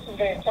 Nicole, this is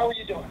Vance. How are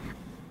you doing?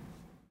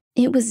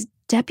 It was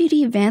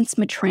Deputy Vance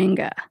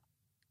Matranga.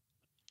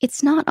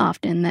 It's not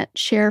often that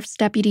sheriff's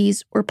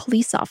deputies or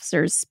police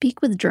officers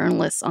speak with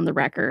journalists on the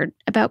record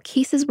about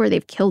cases where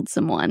they've killed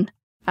someone.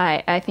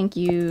 I think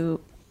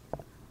you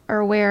are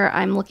aware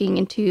I'm looking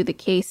into the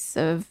case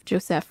of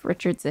Joseph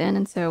Richardson,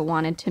 and so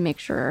wanted to make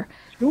sure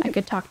I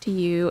could talk to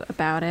you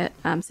about it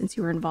since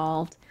you were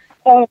involved.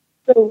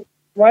 So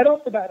right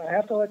off the bat, I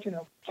have to let you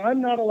know,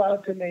 I'm not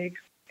allowed to make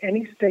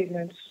any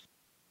statements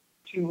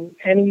to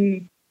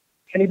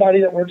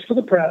anybody that works for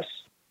the press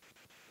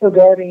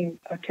regarding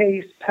a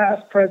case,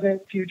 past,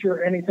 present,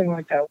 future, anything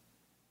like that.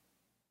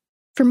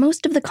 For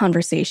most of the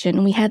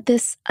conversation, we had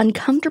this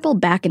uncomfortable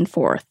back and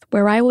forth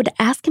where I would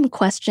ask him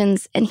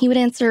questions and he would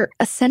answer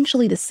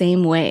essentially the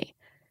same way,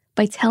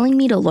 by telling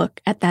me to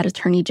look at that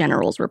Attorney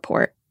General's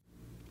report.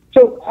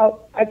 So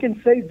I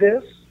can say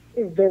this,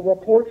 the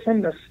report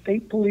from the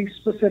state police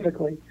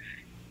specifically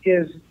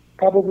is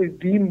probably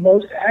the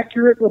most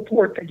accurate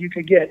report that you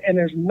could get, and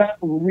there's not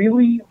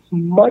really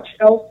much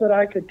else that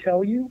I could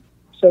tell you.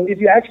 So if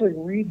you actually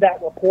read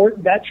that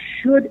report, that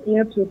should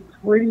answer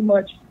pretty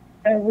much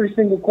every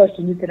single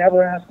question you could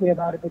ever ask me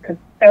about it, because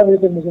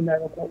everything was in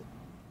that report.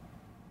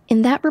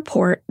 In that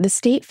report, the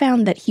state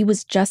found that he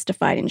was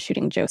justified in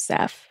shooting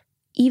Joseph,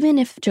 even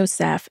if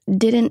Joseph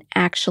didn't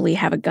actually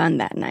have a gun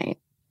that night.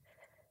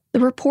 The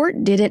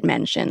report didn't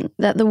mention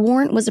that the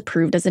warrant was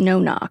approved as a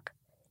no-knock.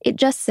 It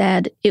just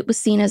said it was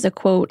seen as a,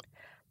 quote,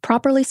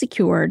 properly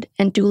secured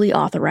and duly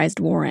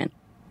authorized warrant.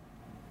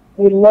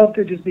 Would love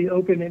to just be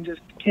open and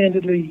just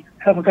candidly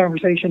have a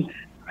conversation.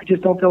 I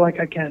just don't feel like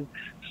I can.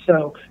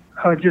 So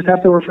I would just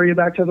have to refer you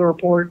back to the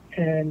report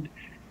and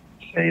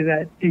say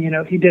that,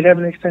 he did have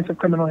an extensive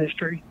criminal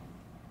history.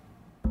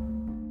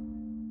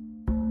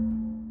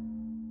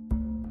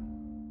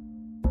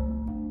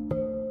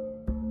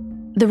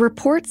 The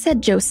report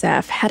said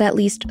Joseph had at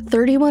least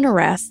 31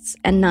 arrests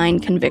and 9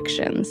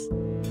 convictions.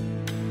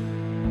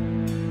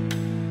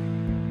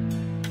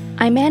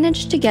 I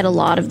managed to get a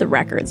lot of the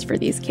records for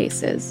these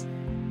cases.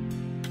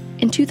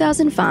 In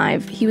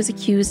 2005, he was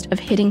accused of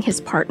hitting his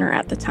partner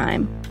at the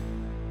time.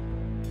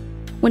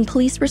 When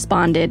police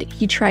responded,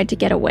 he tried to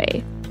get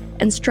away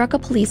and struck a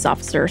police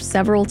officer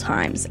several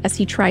times as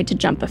he tried to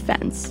jump a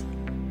fence.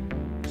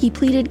 He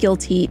pleaded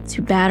guilty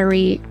to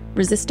battery,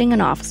 resisting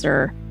an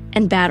officer,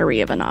 and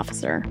battery of an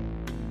officer.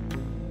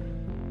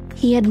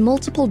 He had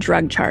multiple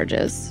drug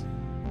charges.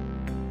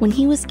 When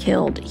he was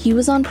killed, he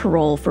was on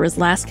parole for his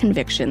last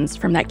convictions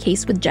from that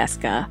case with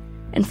Jessica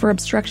and for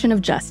obstruction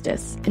of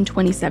justice in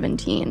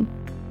 2017.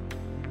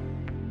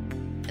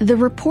 The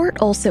report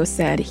also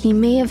said he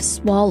may have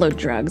swallowed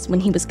drugs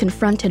when he was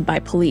confronted by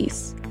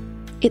police.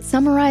 It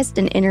summarized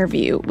an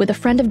interview with a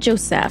friend of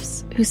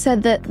Joseph's who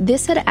said that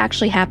this had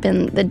actually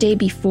happened the day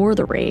before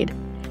the raid,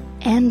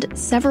 and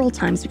several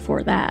times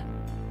before that.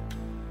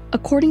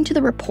 According to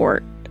the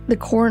report, the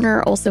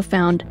coroner also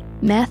found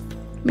meth,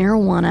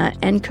 marijuana,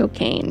 and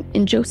cocaine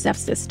in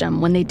Joseph's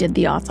system when they did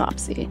the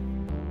autopsy.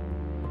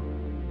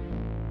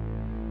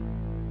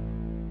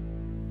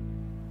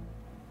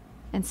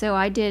 And so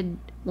I did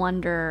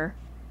wonder,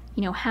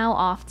 how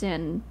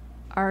often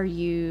are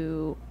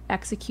you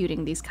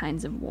executing these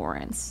kinds of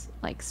warrants,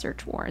 like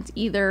search warrants,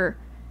 either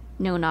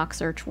no-knock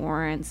search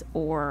warrants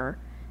or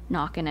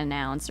knock and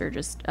announce or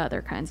just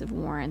other kinds of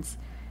warrants?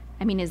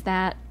 I mean, is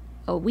that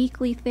a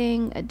weekly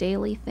thing, a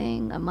daily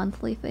thing, a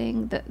monthly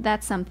thing?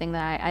 That's something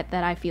that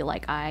I feel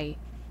like I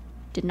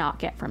did not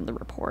get from the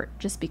report,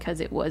 just because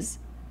it was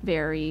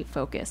very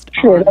focused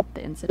on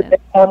the incident.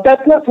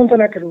 That's not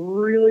something I could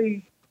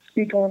really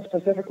speak on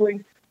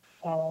specifically.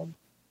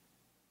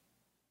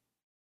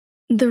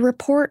 The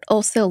report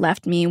also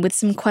left me with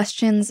some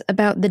questions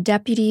about the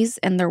deputies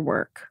and their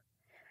work.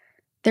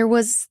 There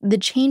was the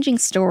changing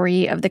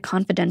story of the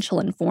confidential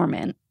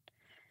informant,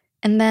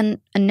 and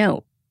then a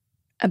note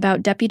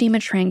about Deputy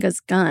Matranga's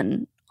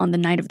gun on the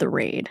night of the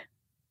raid.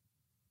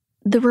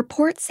 The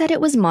report said it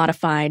was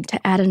modified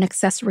to add an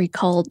accessory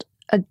called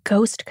a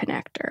ghost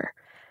connector.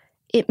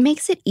 It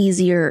makes it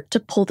easier to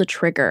pull the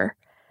trigger,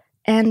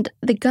 and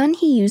the gun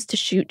he used to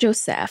shoot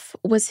Joseph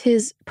was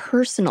his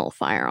personal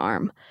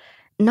firearm,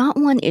 not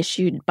one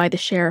issued by the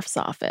sheriff's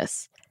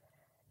office.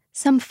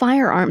 Some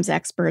firearms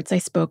experts I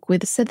spoke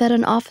with said that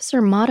an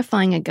officer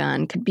modifying a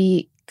gun could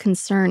be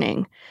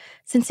concerning,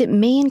 since it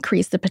may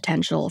increase the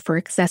potential for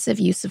excessive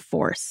use of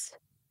force.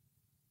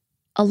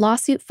 A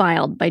lawsuit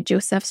filed by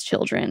Joseph's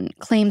children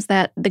claims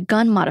that the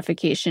gun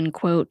modification,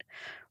 quote,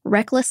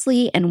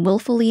 recklessly and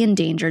willfully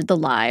endangered the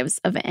lives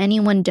of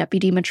anyone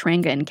Deputy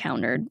Matranga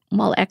encountered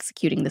while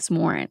executing this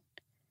warrant.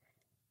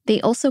 They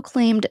also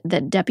claimed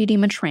that Deputy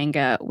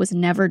Matranga was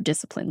never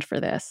disciplined for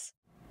this.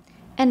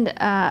 And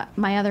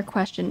my other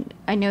question,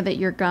 I know that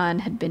your gun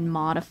had been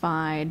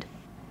modified.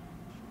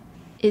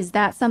 Is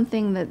that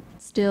something that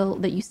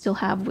you still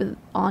have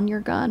on your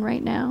gun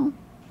right now?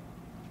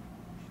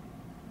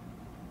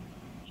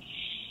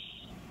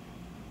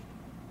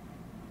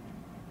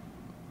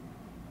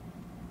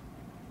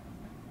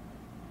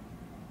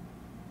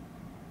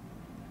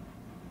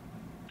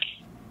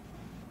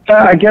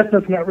 I guess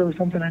that's not really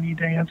something I need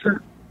to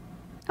answer.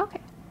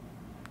 Okay.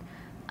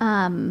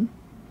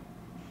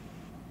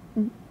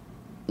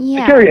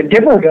 Yeah. I carry a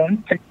different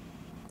gun.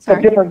 Sorry?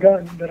 A different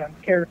gun that I'm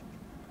carrying.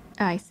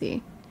 I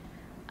see.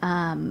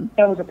 That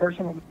was a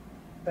personal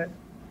gun.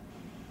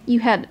 You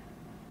had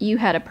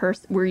a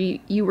were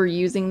you were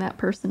using that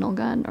personal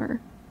gun, or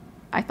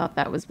I thought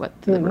that was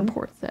what the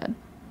report said.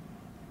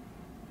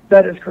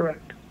 That is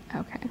correct.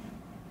 Okay.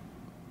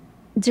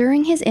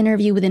 During his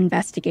interview with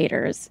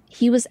investigators,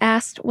 he was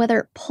asked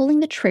whether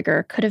pulling the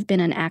trigger could have been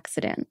an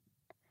accident.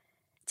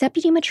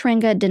 Deputy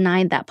Matranga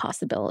denied that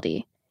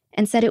possibility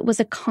and said it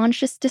was a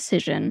conscious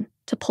decision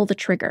to pull the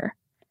trigger.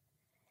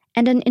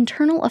 And an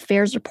internal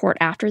affairs report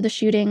after the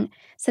shooting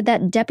said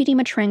that Deputy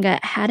Matranga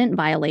hadn't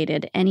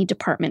violated any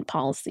department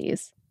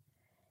policies.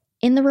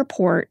 In the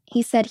report,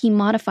 he said he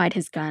modified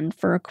his gun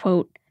for a,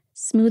 quote,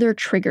 smoother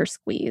trigger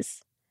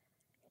squeeze.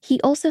 He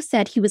also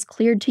said he was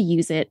cleared to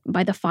use it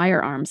by the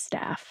firearms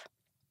staff.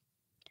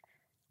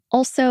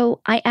 Also,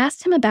 I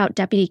asked him about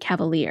Deputy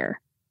Cavalier,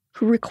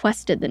 who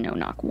requested the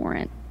no-knock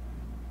warrant.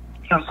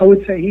 I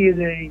would say he is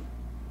a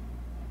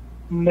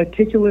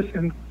meticulous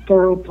and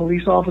thorough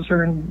police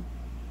officer and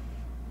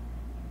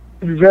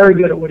very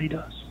good at what he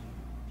does.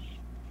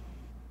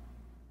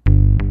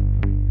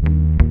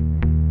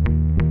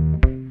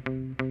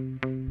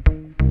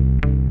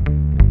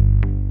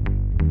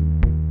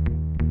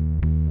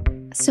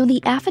 So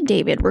the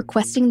affidavit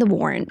requesting the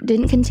warrant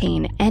didn't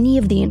contain any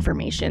of the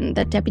information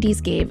that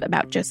deputies gave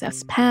about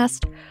Joseph's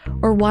past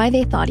or why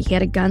they thought he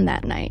had a gun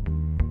that night.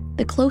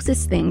 The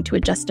closest thing to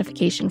a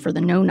justification for the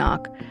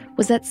no-knock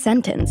was that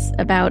sentence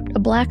about a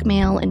black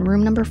male in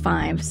room number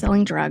 5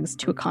 selling drugs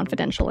to a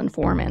confidential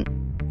informant.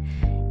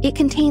 It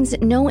contains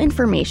no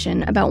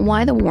information about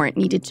why the warrant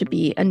needed to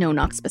be a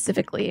no-knock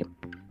specifically.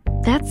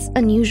 That's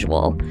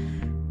unusual.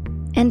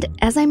 And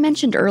as I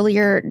mentioned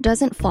earlier,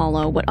 doesn't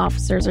follow what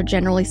officers are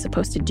generally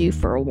supposed to do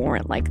for a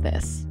warrant like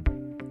this.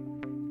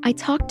 I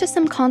talked to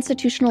some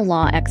constitutional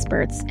law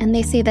experts, and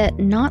they say that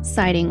not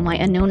citing why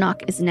a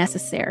no-knock is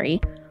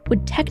necessary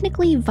would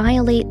technically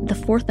violate the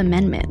Fourth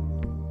Amendment,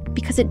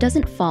 because it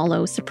doesn't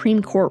follow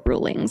Supreme Court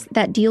rulings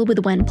that deal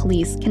with when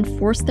police can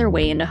force their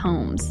way into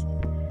homes.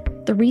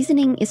 The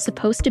reasoning is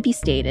supposed to be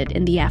stated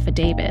in the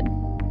affidavit.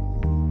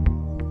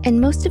 And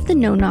most of the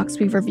no-knocks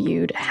we've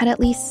reviewed had at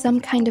least some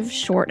kind of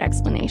short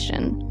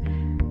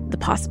explanation. The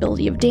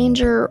possibility of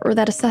danger, or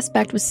that a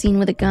suspect was seen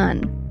with a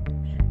gun.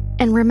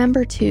 And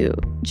remember too,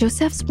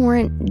 Joseph's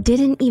warrant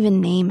didn't even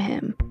name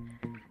him.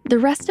 The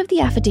rest of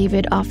the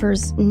affidavit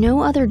offers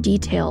no other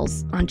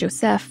details on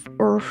Joseph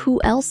or who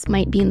else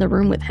might be in the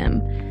room with him.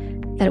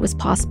 That it was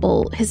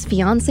possible his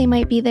fiancée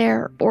might be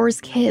there, or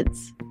his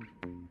kids.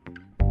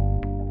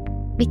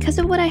 Because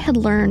of what I had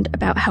learned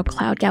about how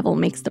Cloud Gavel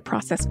makes the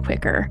process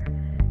quicker,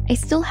 I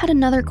still had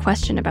another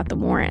question about the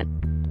warrant.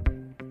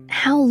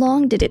 How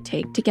long did it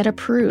take to get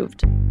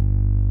approved?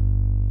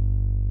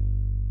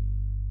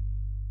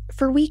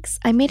 For weeks,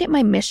 I made it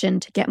my mission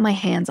to get my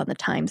hands on the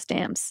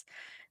timestamps.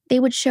 They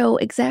would show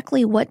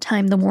exactly what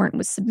time the warrant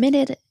was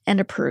submitted and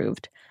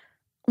approved.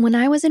 When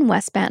I was in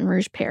West Baton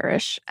Rouge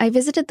Parish, I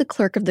visited the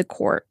clerk of the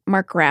court,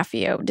 Mark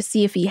Graffio, to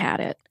see if he had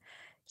it.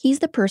 He's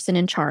the person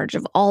in charge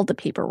of all the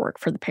paperwork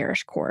for the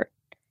parish court.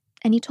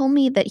 And he told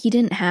me that he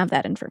didn't have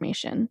that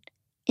information.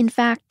 In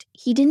fact,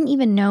 he didn't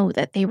even know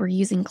that they were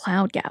using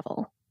Cloud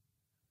Gavel.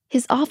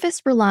 His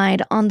office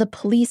relied on the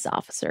police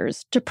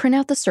officers to print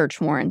out the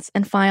search warrants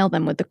and file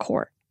them with the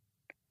court.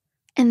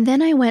 And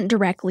then I went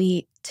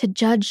directly to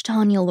Judge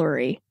Tanya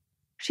Lurie.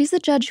 She's the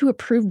judge who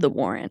approved the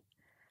warrant.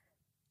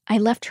 I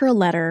left her a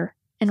letter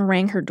and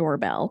rang her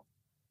doorbell,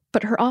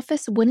 but her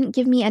office wouldn't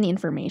give me any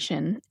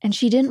information, and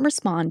she didn't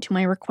respond to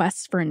my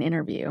requests for an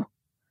interview.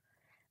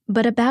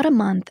 But about a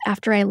month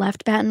after I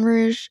left Baton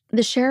Rouge,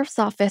 the sheriff's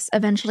office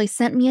eventually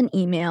sent me an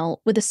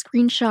email with a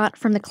screenshot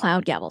from the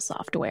Cloud Gavel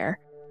software.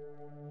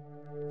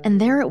 And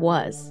there it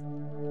was.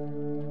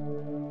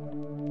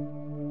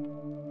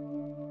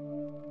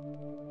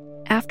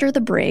 After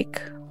the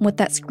break, what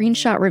that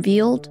screenshot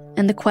revealed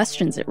and the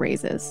questions it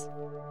raises.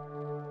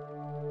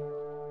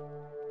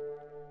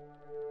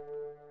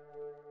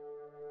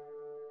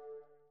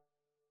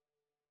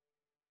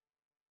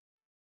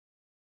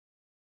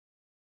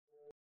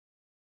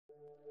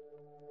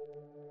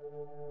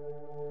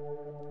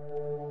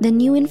 The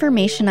new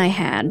information I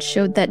had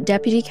showed that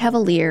Deputy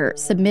Cavalier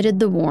submitted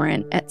the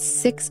warrant at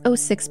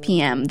 6:06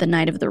 p.m. the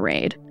night of the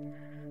raid.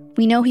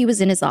 We know he was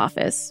in his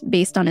office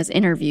based on his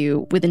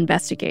interview with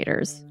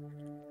investigators.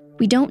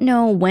 We don't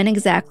know when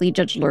exactly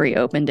Judge Lurie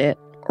opened it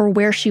or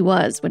where she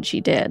was when she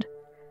did.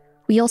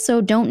 We also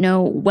don't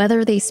know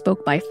whether they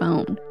spoke by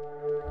phone.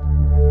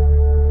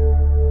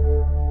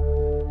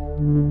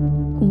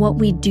 What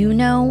we do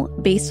know,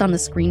 based on the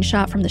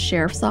screenshot from the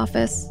sheriff's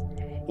office,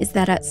 is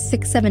that at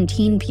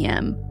 6:17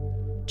 p.m.,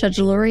 Judge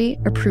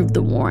Lurie approved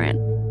the warrant.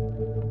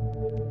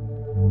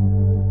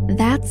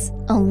 That's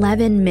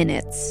 11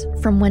 minutes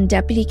from when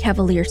Deputy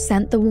Cavalier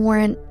sent the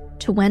warrant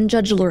to when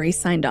Judge Lurie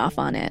signed off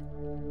on it.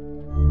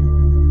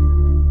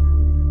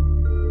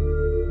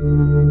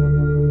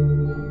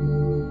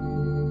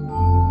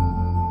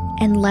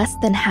 And less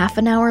than half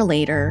an hour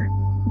later,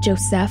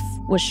 Joseph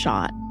was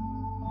shot.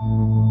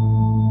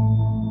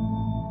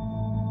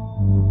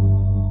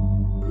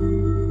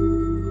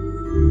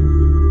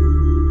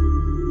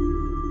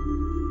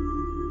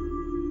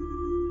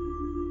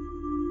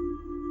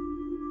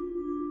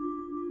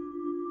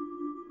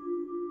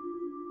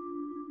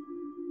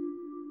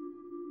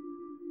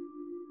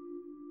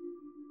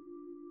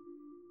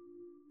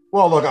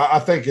 Well, look, I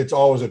think it's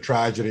always a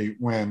tragedy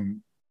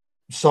when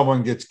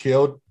someone gets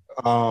killed,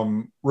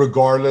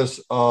 regardless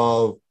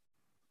of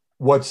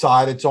what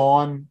side it's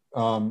on.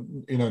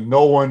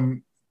 No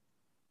one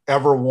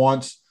ever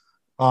wants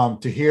to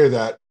hear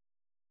that.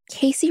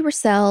 Casey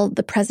Russell,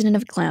 the president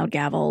of Cloud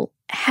Gavel,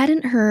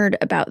 hadn't heard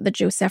about the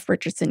Joseph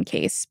Richardson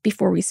case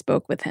before we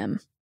spoke with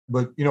him.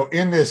 But,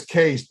 in this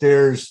case,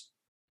 there's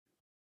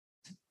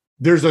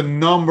a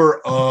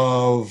number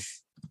of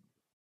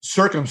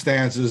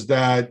circumstances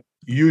that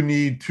you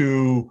need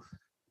to,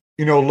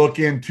 look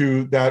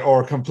into that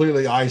are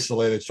completely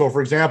isolated. So, for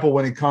example,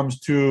 when it comes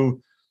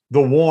to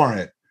the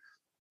warrant,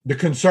 the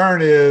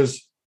concern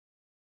is,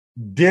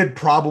 did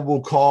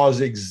probable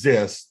cause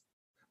exist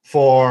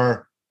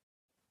for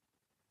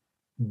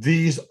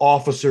these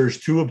officers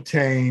to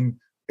obtain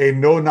a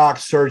no-knock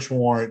search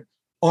warrant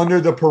under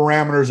the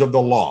parameters of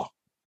the law?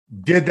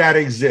 Did that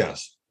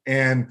exist?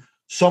 And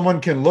someone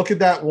can look at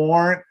that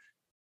warrant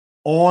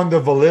on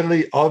the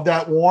validity of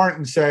that warrant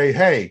and say,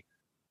 hey,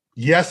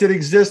 yes, it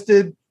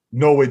existed.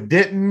 No, it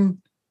didn't.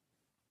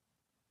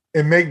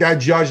 And make that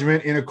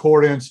judgment in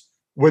accordance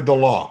with the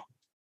law.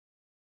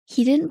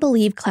 He didn't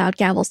believe Cloud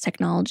Gavel's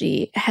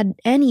technology had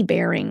any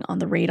bearing on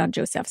the raid on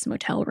Joseph's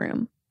motel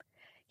room.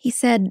 He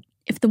said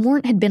if the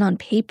warrant had been on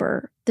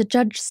paper, the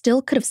judge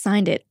still could have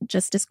signed it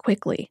just as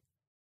quickly.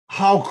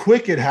 How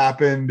quick it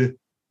happened,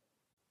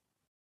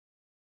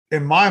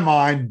 in my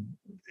mind,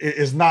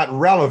 is not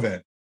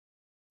relevant.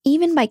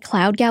 Even by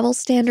Cloud Gavel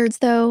standards,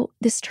 though,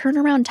 this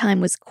turnaround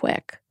time was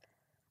quick.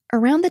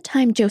 Around the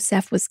time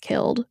Joseph was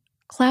killed,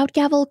 Cloud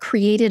Gavel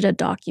created a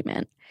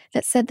document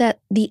that said that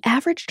the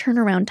average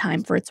turnaround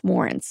time for its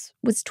warrants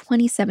was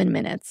 27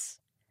 minutes.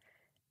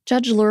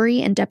 Judge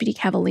Lurie and Deputy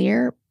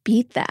Cavalier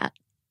beat that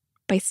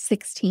by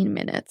 16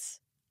 minutes.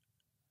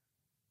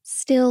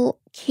 Still,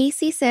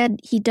 Casey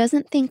said he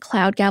doesn't think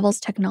Cloud Gavel's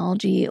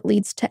technology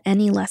leads to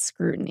any less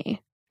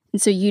scrutiny.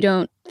 And so you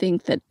don't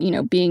think that,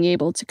 being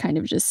able to kind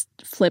of just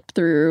flip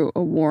through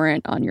a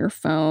warrant on your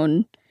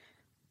phone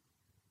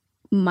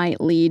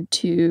might lead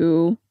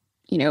to,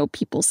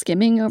 people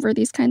skimming over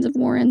these kinds of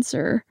warrants?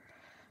 Or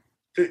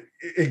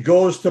it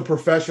goes to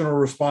professional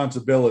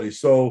responsibility.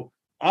 So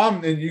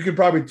and you can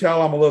probably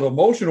tell I'm a little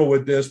emotional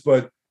with this,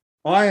 but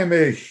I am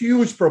a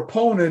huge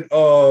proponent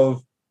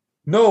of,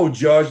 no,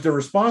 Judge, the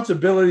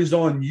responsibility is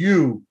on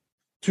you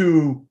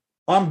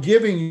we're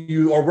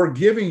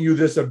giving you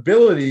this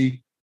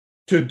ability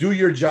to do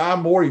your job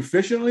more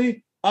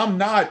efficiently. I'm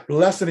not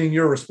lessening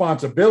your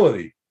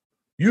responsibility.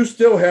 You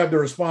still have the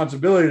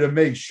responsibility to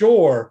make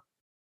sure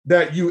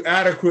that you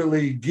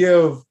adequately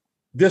give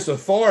this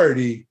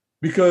authority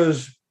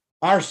because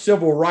our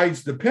civil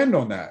rights depend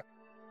on that.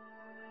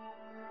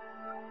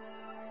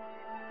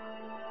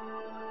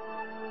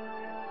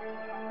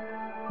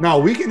 Now,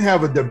 we can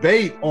have a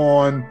debate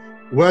on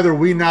whether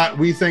we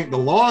think the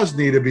laws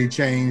need to be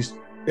changed,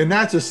 and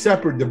that's a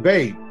separate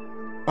debate.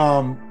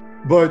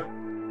 But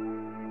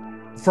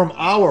from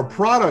our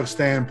product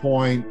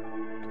standpoint,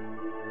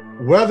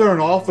 whether an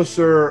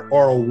officer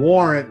or a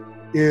warrant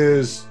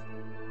is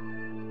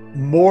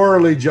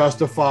morally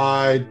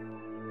justified,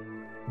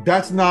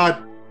 that's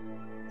not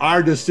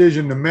our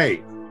decision to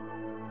make.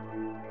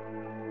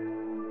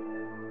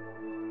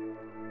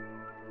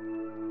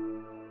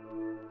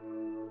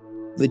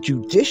 The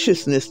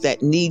judiciousness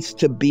that needs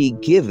to be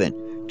given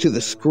to the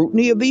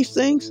scrutiny of these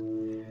things,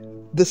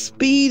 the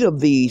speed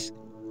of these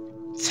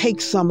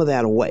takes some of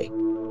that away.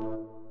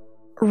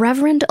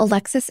 Reverend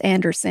Alexis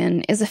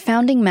Anderson is a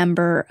founding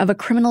member of a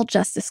criminal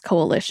justice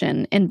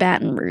coalition in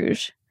Baton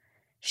Rouge.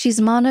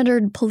 She's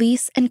monitored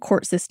police and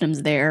court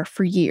systems there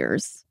for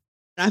years.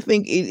 I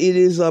think it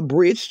is a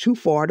bridge too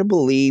far to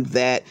believe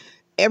that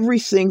every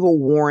single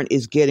warrant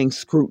is getting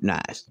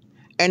scrutinized.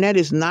 And that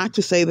is not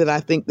to say that I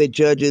think that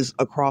judges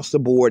across the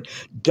board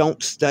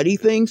don't study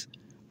things,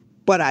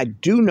 but I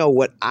do know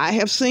what I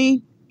have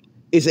seen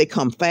is they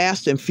come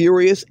fast and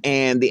furious,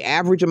 and the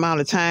average amount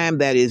of time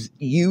that is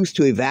used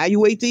to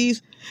evaluate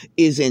these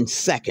is in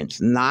seconds,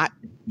 not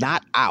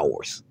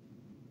hours.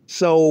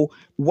 So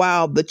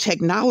while the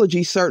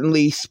technology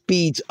certainly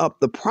speeds up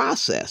the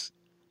process,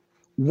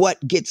 what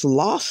gets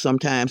lost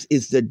sometimes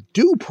is the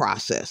due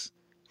process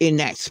in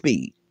that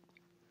speed.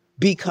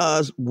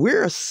 Because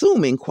we're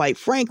assuming, quite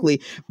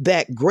frankly,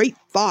 that great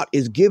thought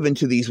is given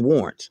to these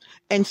warrants.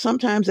 And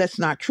sometimes that's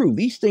not true.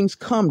 These things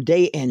come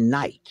day and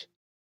night.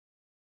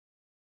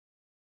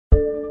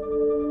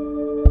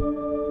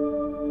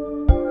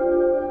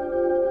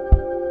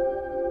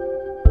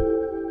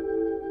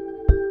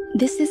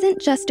 This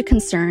isn't just a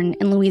concern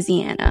in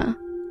Louisiana.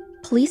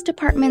 Police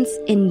departments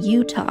in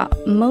Utah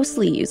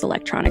mostly use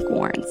electronic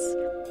warrants.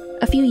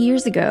 A few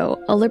years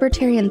ago, a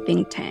libertarian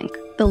think tank,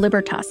 the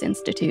Libertas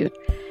Institute,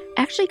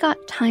 actually got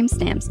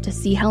timestamps to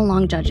see how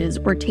long judges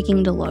were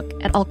taking to look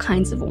at all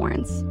kinds of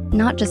warrants,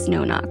 not just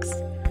no-knocks.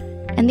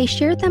 And they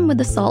shared them with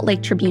the Salt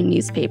Lake Tribune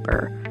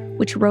newspaper,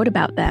 which wrote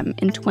about them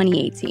in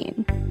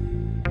 2018.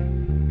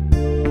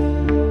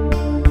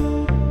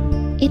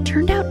 It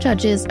turned out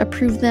judges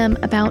approved them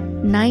about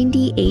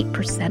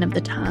 98% of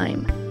the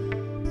time.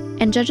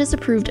 And judges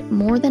approved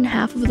more than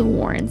half of the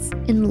warrants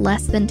in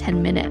less than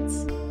 10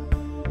 minutes.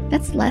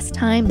 That's less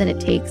time than it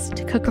takes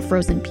to cook a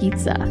frozen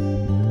pizza.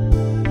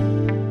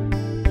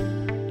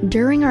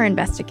 During our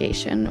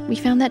investigation, we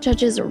found that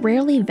judges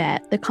rarely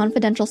vet the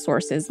confidential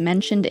sources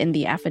mentioned in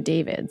the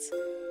affidavits,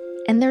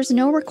 and there's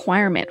no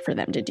requirement for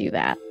them to do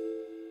that.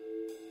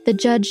 The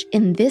judge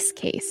in this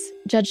case,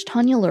 Judge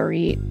Tanya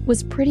Lurie,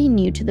 was pretty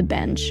new to the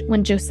bench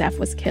when Joseph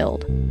was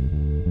killed.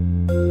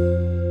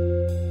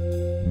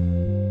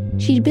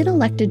 She'd been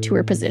elected to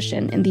her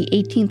position in the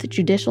 18th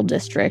Judicial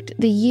District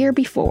the year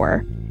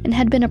before and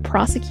had been a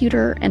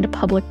prosecutor and a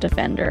public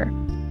defender.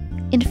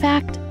 In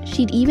fact,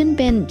 she'd even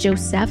been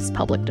Joseph's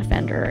public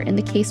defender in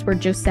the case where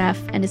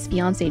Joseph and his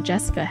fiancée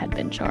Jessica had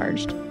been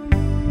charged.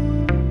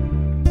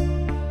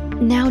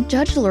 Now,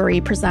 Judge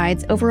Lurie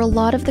presides over a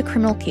lot of the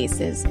criminal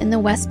cases in the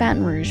West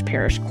Baton Rouge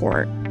Parish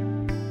Court.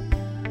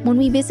 When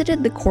we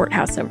visited the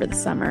courthouse over the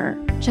summer,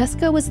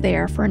 Jessica was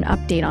there for an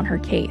update on her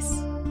case.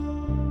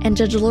 And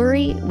Judge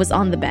Lurie was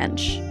on the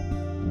bench.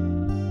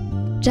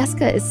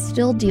 Jessica is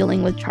still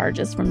dealing with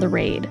charges from the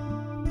raid.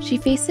 She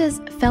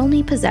faces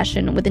felony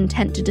possession with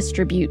intent to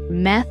distribute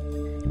meth,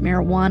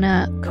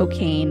 marijuana,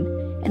 cocaine,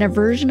 and a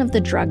version of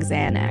the drug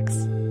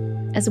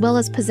Xanax, as well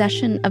as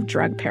possession of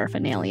drug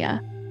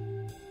paraphernalia.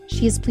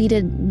 She has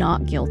pleaded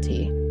not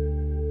guilty.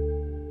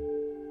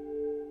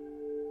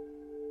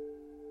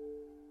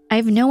 I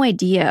have no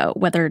idea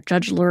whether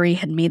Judge Lurie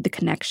had made the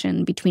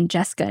connection between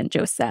Jessica and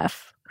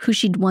Joseph, who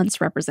she'd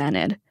once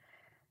represented.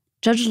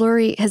 Judge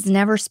Lurie has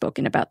never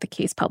spoken about the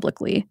case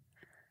publicly.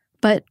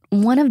 But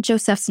one of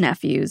Joseph's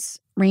nephews,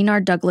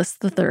 Raynard Douglas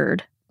III,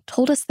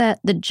 told us that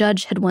the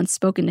judge had once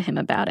spoken to him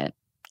about it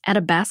at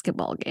a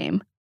basketball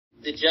game.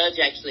 The judge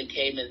actually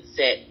came and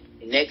sat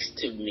next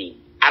to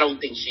me. I don't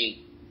think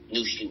she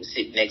knew she was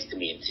sitting next to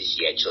me until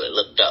she actually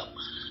looked up.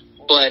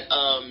 But,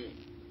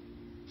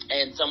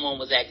 and someone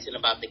was asking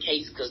about the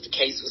case because the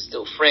case was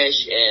still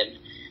fresh and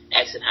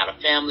asking how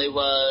the family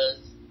was.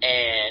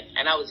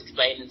 And I was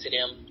explaining to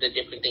them the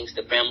different things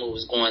the family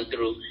was going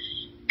through.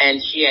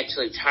 And she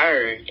actually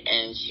turned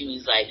and she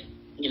was like,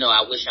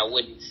 I wish I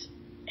wouldn't.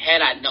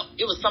 Had I known,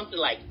 it was something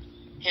like,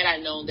 had I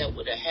known that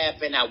would have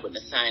happened, I wouldn't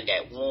have signed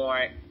that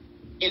warrant.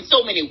 In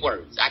so many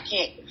words, I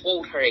can't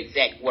quote her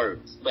exact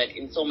words, but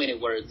in so many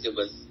words, it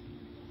was,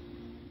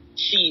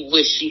 she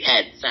wished she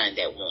had signed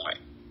that warrant,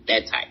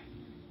 that type.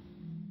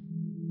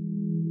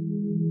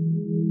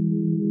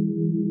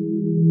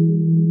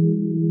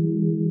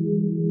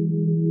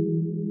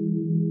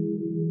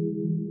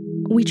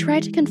 We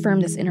tried to confirm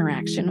this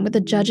interaction with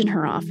the judge in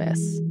her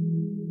office.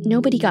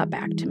 Nobody got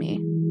back to me.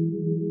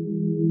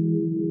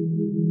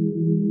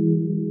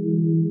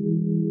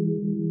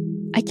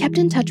 I kept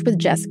in touch with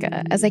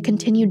Jessica as I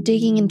continued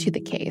digging into the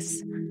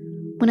case.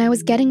 When I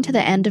was getting to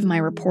the end of my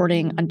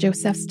reporting on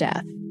Joseph's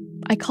death,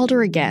 I called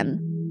her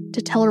again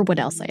to tell her what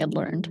else I had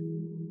learned.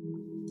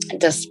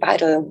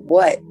 Despite of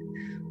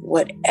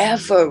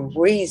whatever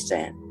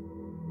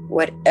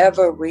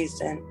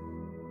reason,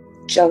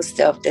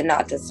 Joseph did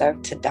not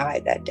deserve to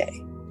die that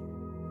day.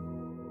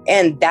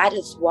 And that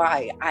is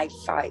why I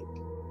fight.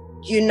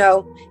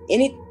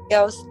 Anything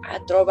else I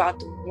throw out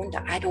the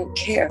window, I don't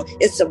care.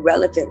 It's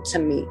irrelevant to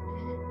me.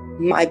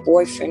 My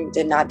boyfriend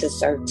did not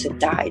deserve to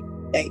die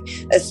today,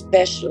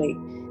 especially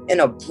in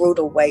a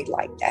brutal way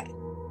like that.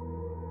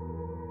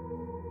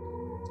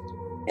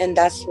 And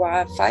that's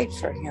why I fight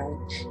for him.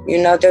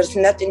 There's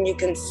nothing you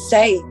can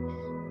say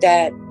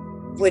that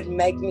would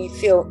make me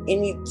feel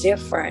any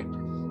different.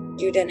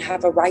 You didn't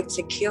have a right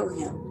to kill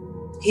him.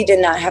 He did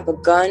not have a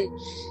gun.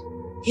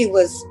 He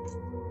was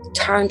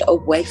turned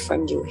away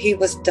from you. He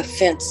was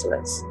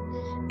defenseless,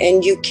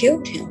 and you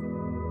killed him.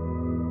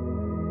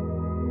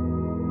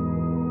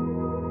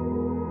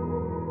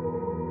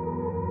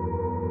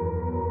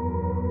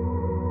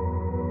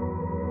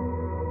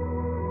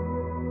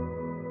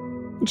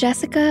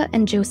 Jessica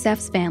and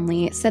Joseph's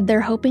family said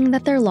they're hoping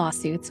that their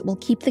lawsuits will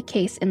keep the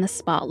case in the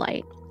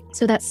spotlight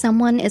so that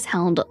someone is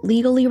held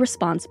legally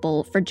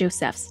responsible for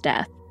Joseph's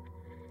death.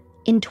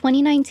 In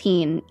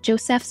 2019,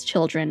 Joseph's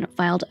children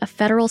filed a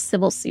federal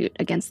civil suit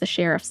against the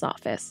sheriff's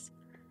office,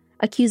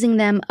 accusing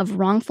them of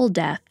wrongful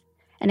death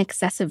and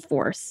excessive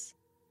force.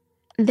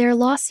 Their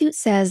lawsuit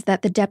says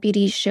that the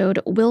deputies showed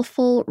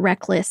willful,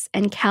 reckless,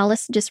 and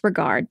callous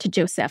disregard to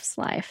Joseph's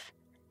life,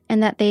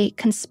 and that they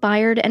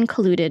conspired and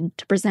colluded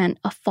to present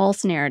a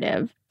false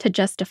narrative to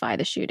justify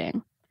the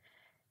shooting.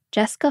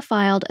 Jessica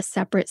filed a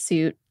separate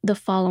suit the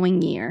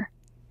following year.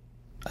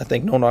 I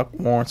think no-knock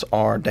warrants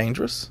are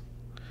dangerous.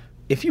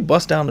 If you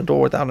bust down the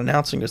door without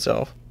announcing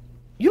yourself,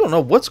 you don't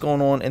know what's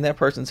going on in that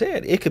person's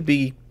head. It could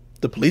be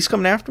the police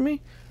coming after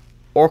me,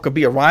 or it could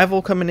be a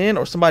rival coming in,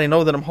 or somebody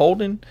know that I'm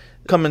holding,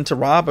 coming to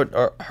rob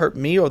or hurt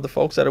me or the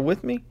folks that are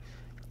with me.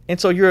 And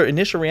so your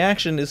initial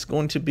reaction is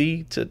going to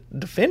be to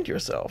defend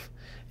yourself.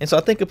 And so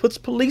I think it puts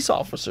police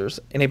officers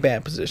in a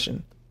bad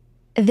position.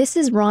 This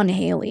is Ron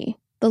Haley,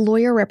 the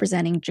lawyer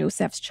representing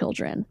Joseph's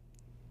children.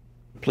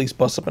 Police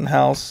bust up in the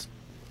house,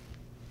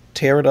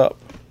 tear it up,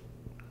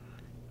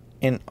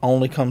 and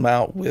only come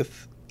out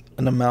with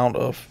an amount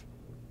of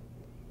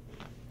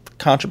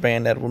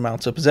contraband that will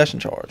amount to a possession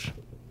charge,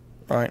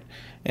 right?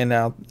 And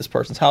now this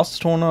person's house is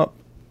torn up.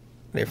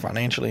 They're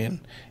financially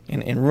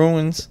in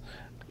ruins.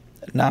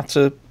 Not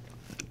to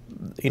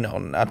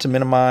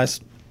minimize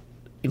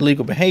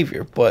illegal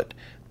behavior, but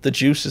the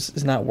juice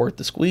is not worth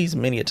the squeeze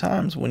many a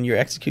times when you're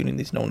executing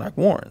these no-knock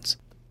warrants.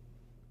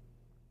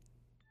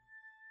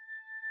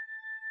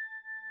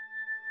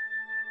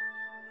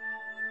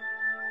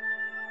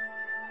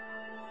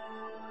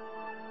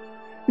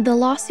 The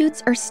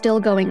lawsuits are still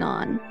going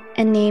on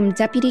and name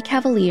Deputy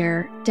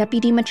Cavalier,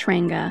 Deputy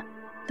Matranga,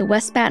 the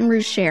West Baton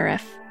Rouge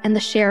Sheriff, and the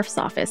Sheriff's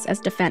Office as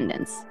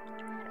defendants,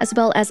 as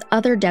well as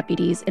other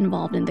deputies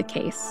involved in the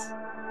case.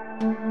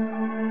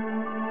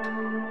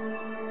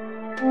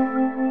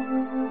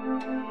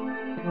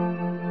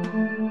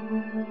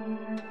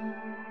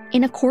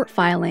 In a court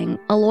filing,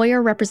 a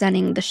lawyer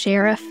representing the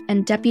sheriff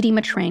and Deputy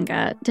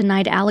Matranga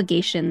denied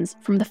allegations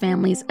from the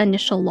family's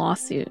initial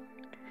lawsuit.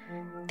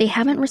 They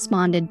haven't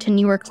responded to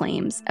newer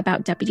claims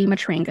about Deputy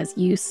Matranga's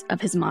use of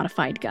his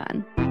modified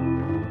gun.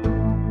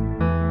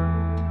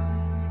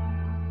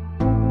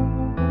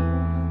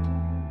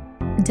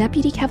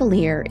 Deputy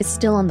Cavalier is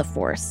still on the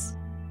force.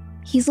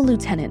 He's a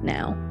lieutenant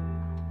now.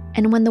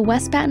 And when the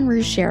West Baton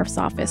Rouge Sheriff's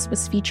Office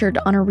was featured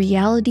on a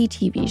reality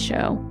TV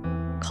show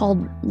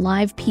called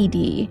Live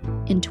PD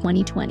in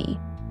 2020,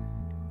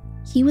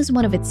 he was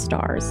one of its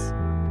stars.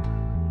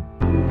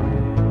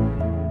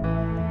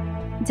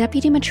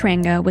 Deputy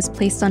Matranga was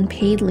placed on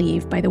paid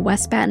leave by the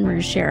West Baton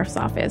Rouge Sheriff's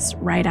Office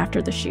right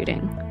after the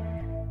shooting.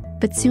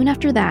 But soon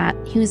after that,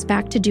 he was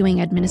back to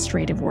doing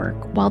administrative work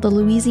while the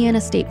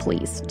Louisiana State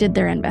Police did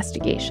their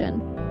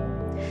investigation.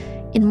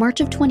 In March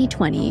of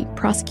 2020,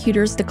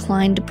 prosecutors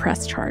declined to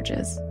press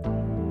charges.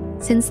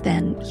 Since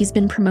then, he's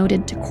been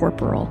promoted to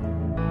corporal.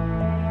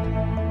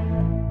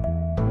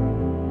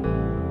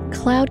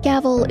 Cloud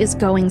Gavel is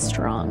going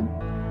strong.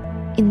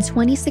 In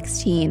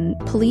 2016,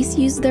 police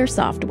used their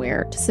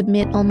software to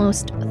submit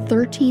almost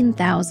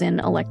 13,000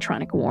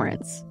 electronic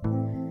warrants.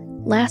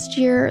 Last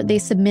year, they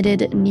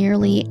submitted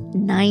nearly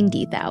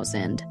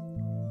 90,000,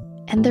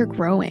 and they're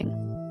growing.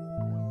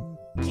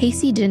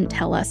 Casey didn't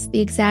tell us the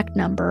exact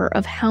number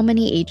of how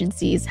many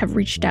agencies have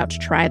reached out to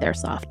try their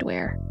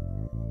software.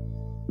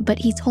 But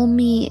he told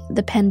me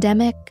the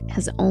pandemic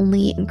has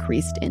only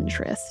increased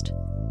interest.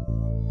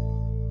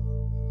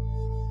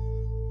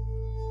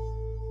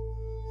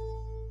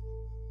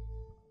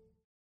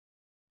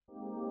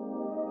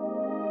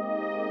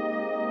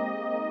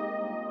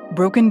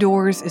 Broken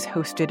Doors is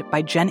hosted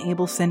by Jen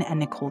Abelson and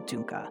Nicole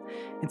Dunca.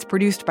 It's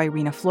produced by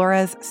Rena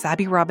Flores,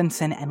 Sabby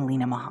Robinson, and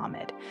Lena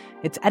Mohammed.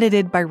 It's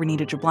edited by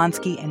Renita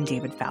Jablonski and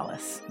David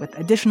Fallis, with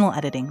additional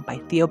editing by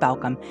Theo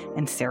Balcom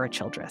and Sarah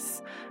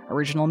Childress.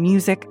 Original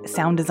music,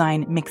 sound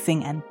design,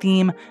 mixing, and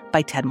theme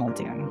by Ted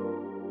Muldoon.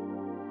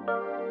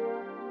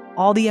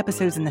 All the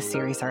episodes in the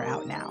series are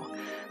out now.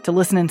 To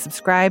listen and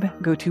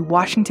subscribe, go to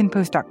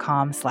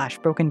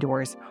washingtonpost.com/broken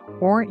doors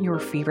or your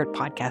favorite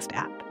podcast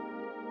app.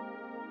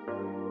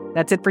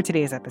 That's it for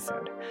today's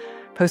episode.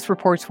 Post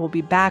Reports will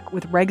be back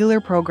with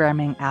regular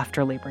programming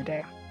after Labor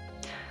Day.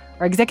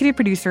 Our executive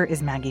producer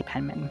is Maggie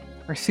Penman.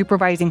 Our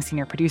supervising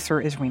senior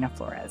producer is Rena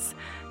Flores.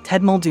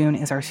 Ted Muldoon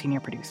is our senior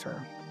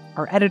producer.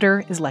 Our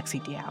editor is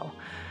Lexi Diao.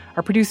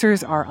 Our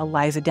producers are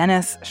Eliza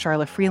Dennis,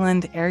 Charlotte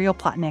Freeland, Ariel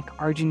Plotnick,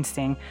 Arjun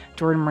Singh,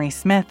 Jordan Marie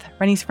Smith,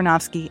 Rennie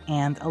Svirnovsky,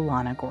 and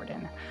Alana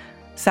Gordon.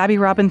 Sabby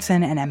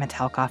Robinson and Emma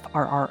Talkoff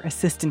are our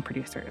assistant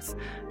producers.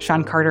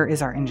 Sean Carter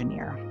is our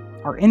engineer.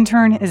 Our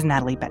intern is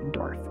Natalie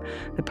Bettendorf.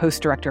 The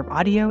post director of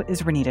audio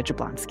is Renita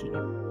Jablonski.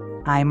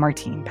 I'm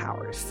Martine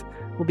Powers.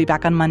 We'll be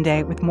back on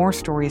Monday with more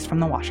stories from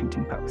the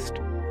Washington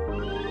Post.